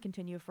work can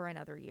continue for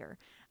another year.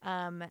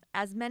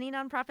 As many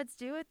nonprofits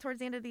do it towards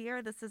the end of the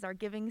year, this is our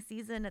giving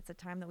season. It's a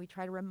time that we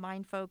try to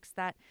remind folks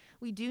that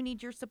we do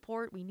need your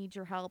support. We need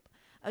your help.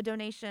 A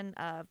donation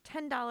of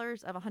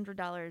 $10, of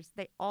 $100,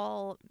 they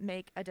all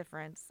make a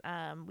difference.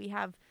 We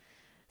have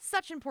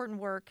such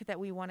important work that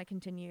we want to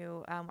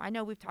continue. I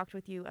know we've talked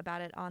with you about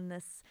it on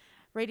this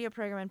radio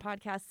program and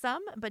podcast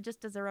some, but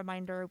just as a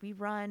reminder, we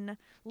run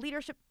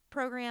leadership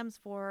programs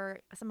for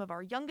some of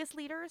our youngest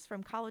leaders,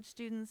 from college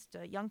students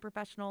to young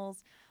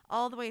professionals,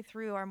 all the way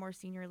through our more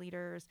senior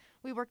leaders.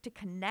 We work to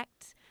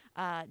connect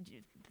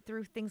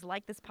through things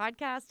like this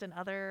podcast and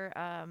other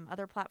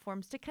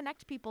platforms to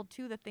connect people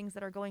to the things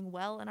that are going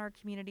well in our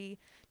community,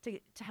 to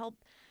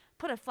help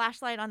put a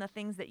flashlight on the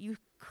things that you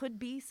could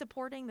be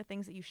supporting, the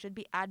things that you should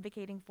be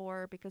advocating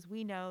for, because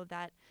we know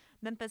that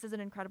Memphis is an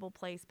incredible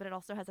place, but it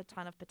also has a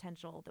ton of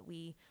potential that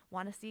we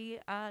want to see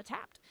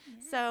tapped. Yeah.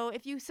 So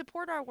if you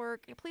support our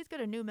work, please go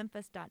to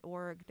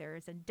newmemphis.org.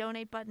 There's a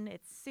donate button.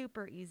 It's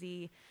super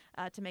easy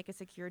to make a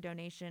secure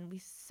donation. We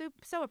so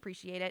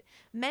appreciate it.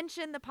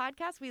 Mention the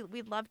podcast.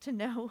 We'd love to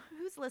know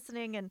who's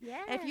listening, and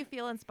if you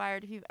feel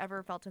inspired, if you've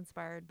ever felt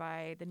inspired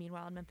by the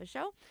Meanwhile in Memphis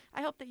show,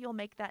 I hope that you'll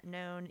make that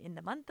known in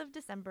the month of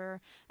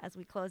December as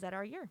we close out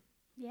our year.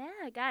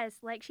 Yeah, guys,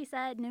 like she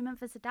said,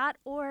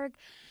 newmemphis.org.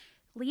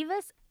 Leave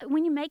us,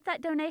 when you make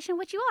that donation,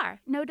 which you are,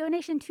 no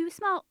donation too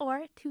small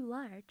or too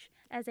large,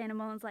 as Anna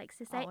Mullins likes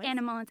to say. Always.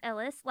 Anna Mullins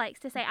Ellis likes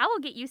to say. I will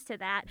get used to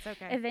that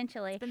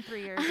eventually. It's been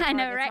 3 years. I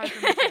know, right?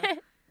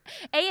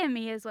 AME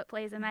is what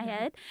plays in my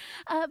head.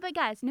 But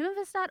guys,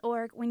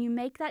 newmemphis.org, when you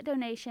make that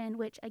donation,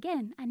 which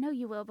again, I know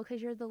you will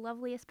because you're the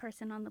loveliest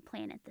person on the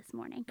planet this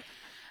morning,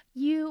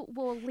 you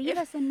will leave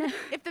us a note.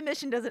 If the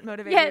mission doesn't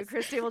motivate you,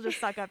 Christy will just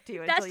suck up to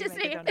you until you make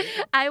a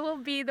donation. I will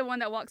be the one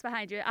that walks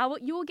behind you.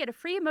 You will get a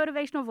free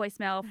motivational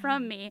voicemail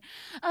from me.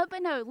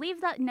 But no, leave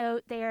that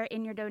note there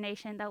in your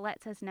donation that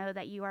lets us know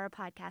that you are a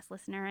podcast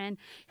listener. And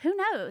who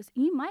knows,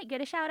 you might get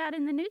a shout out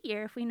in the new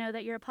year if we know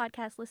that you're a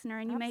podcast listener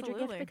and you made your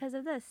gift because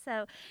of this.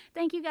 So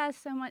thank you guys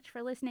so much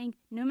for listening.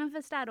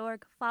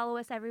 newmemphis.org. Follow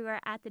us everywhere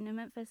at the New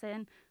Memphis,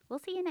 and we'll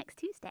see you next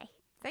Tuesday.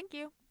 Thank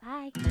you.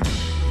 Bye.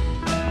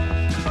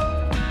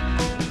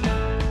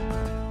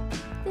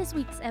 This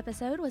week's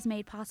episode was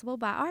made possible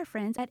by our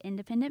friends at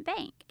Independent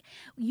Bank.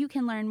 You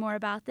can learn more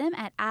about them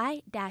at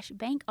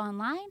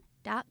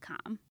i-bankonline.com.